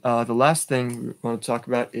then the last thing we want to talk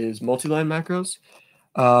about is multi-line macros.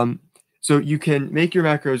 So you can make your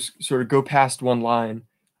macros sort of go past one line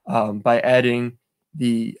by adding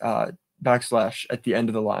the backslash at the end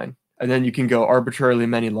of the line. And then you can go arbitrarily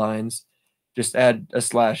many lines, just add a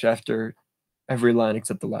slash after every line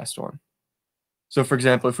except the last one. So for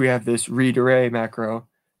example, if we have this read array macro,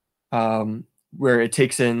 where it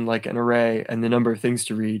takes in like an array and the number of things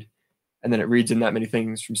to read, and then it reads in that many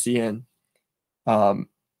things from CN,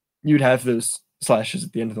 you'd have those slashes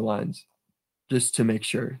at the end of the lines just to make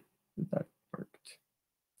sure that worked.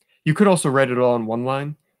 You could also write it all in one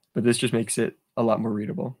line, but this just makes it a lot more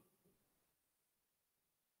readable.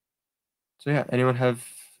 So yeah, anyone have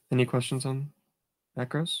any questions on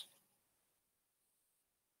macros?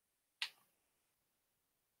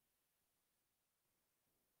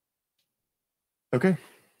 Okay.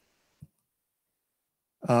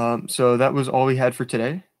 So that was all we had for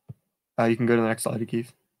today. You can go to the next slide,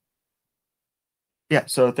 Akif. Yeah,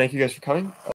 so thank you guys for coming.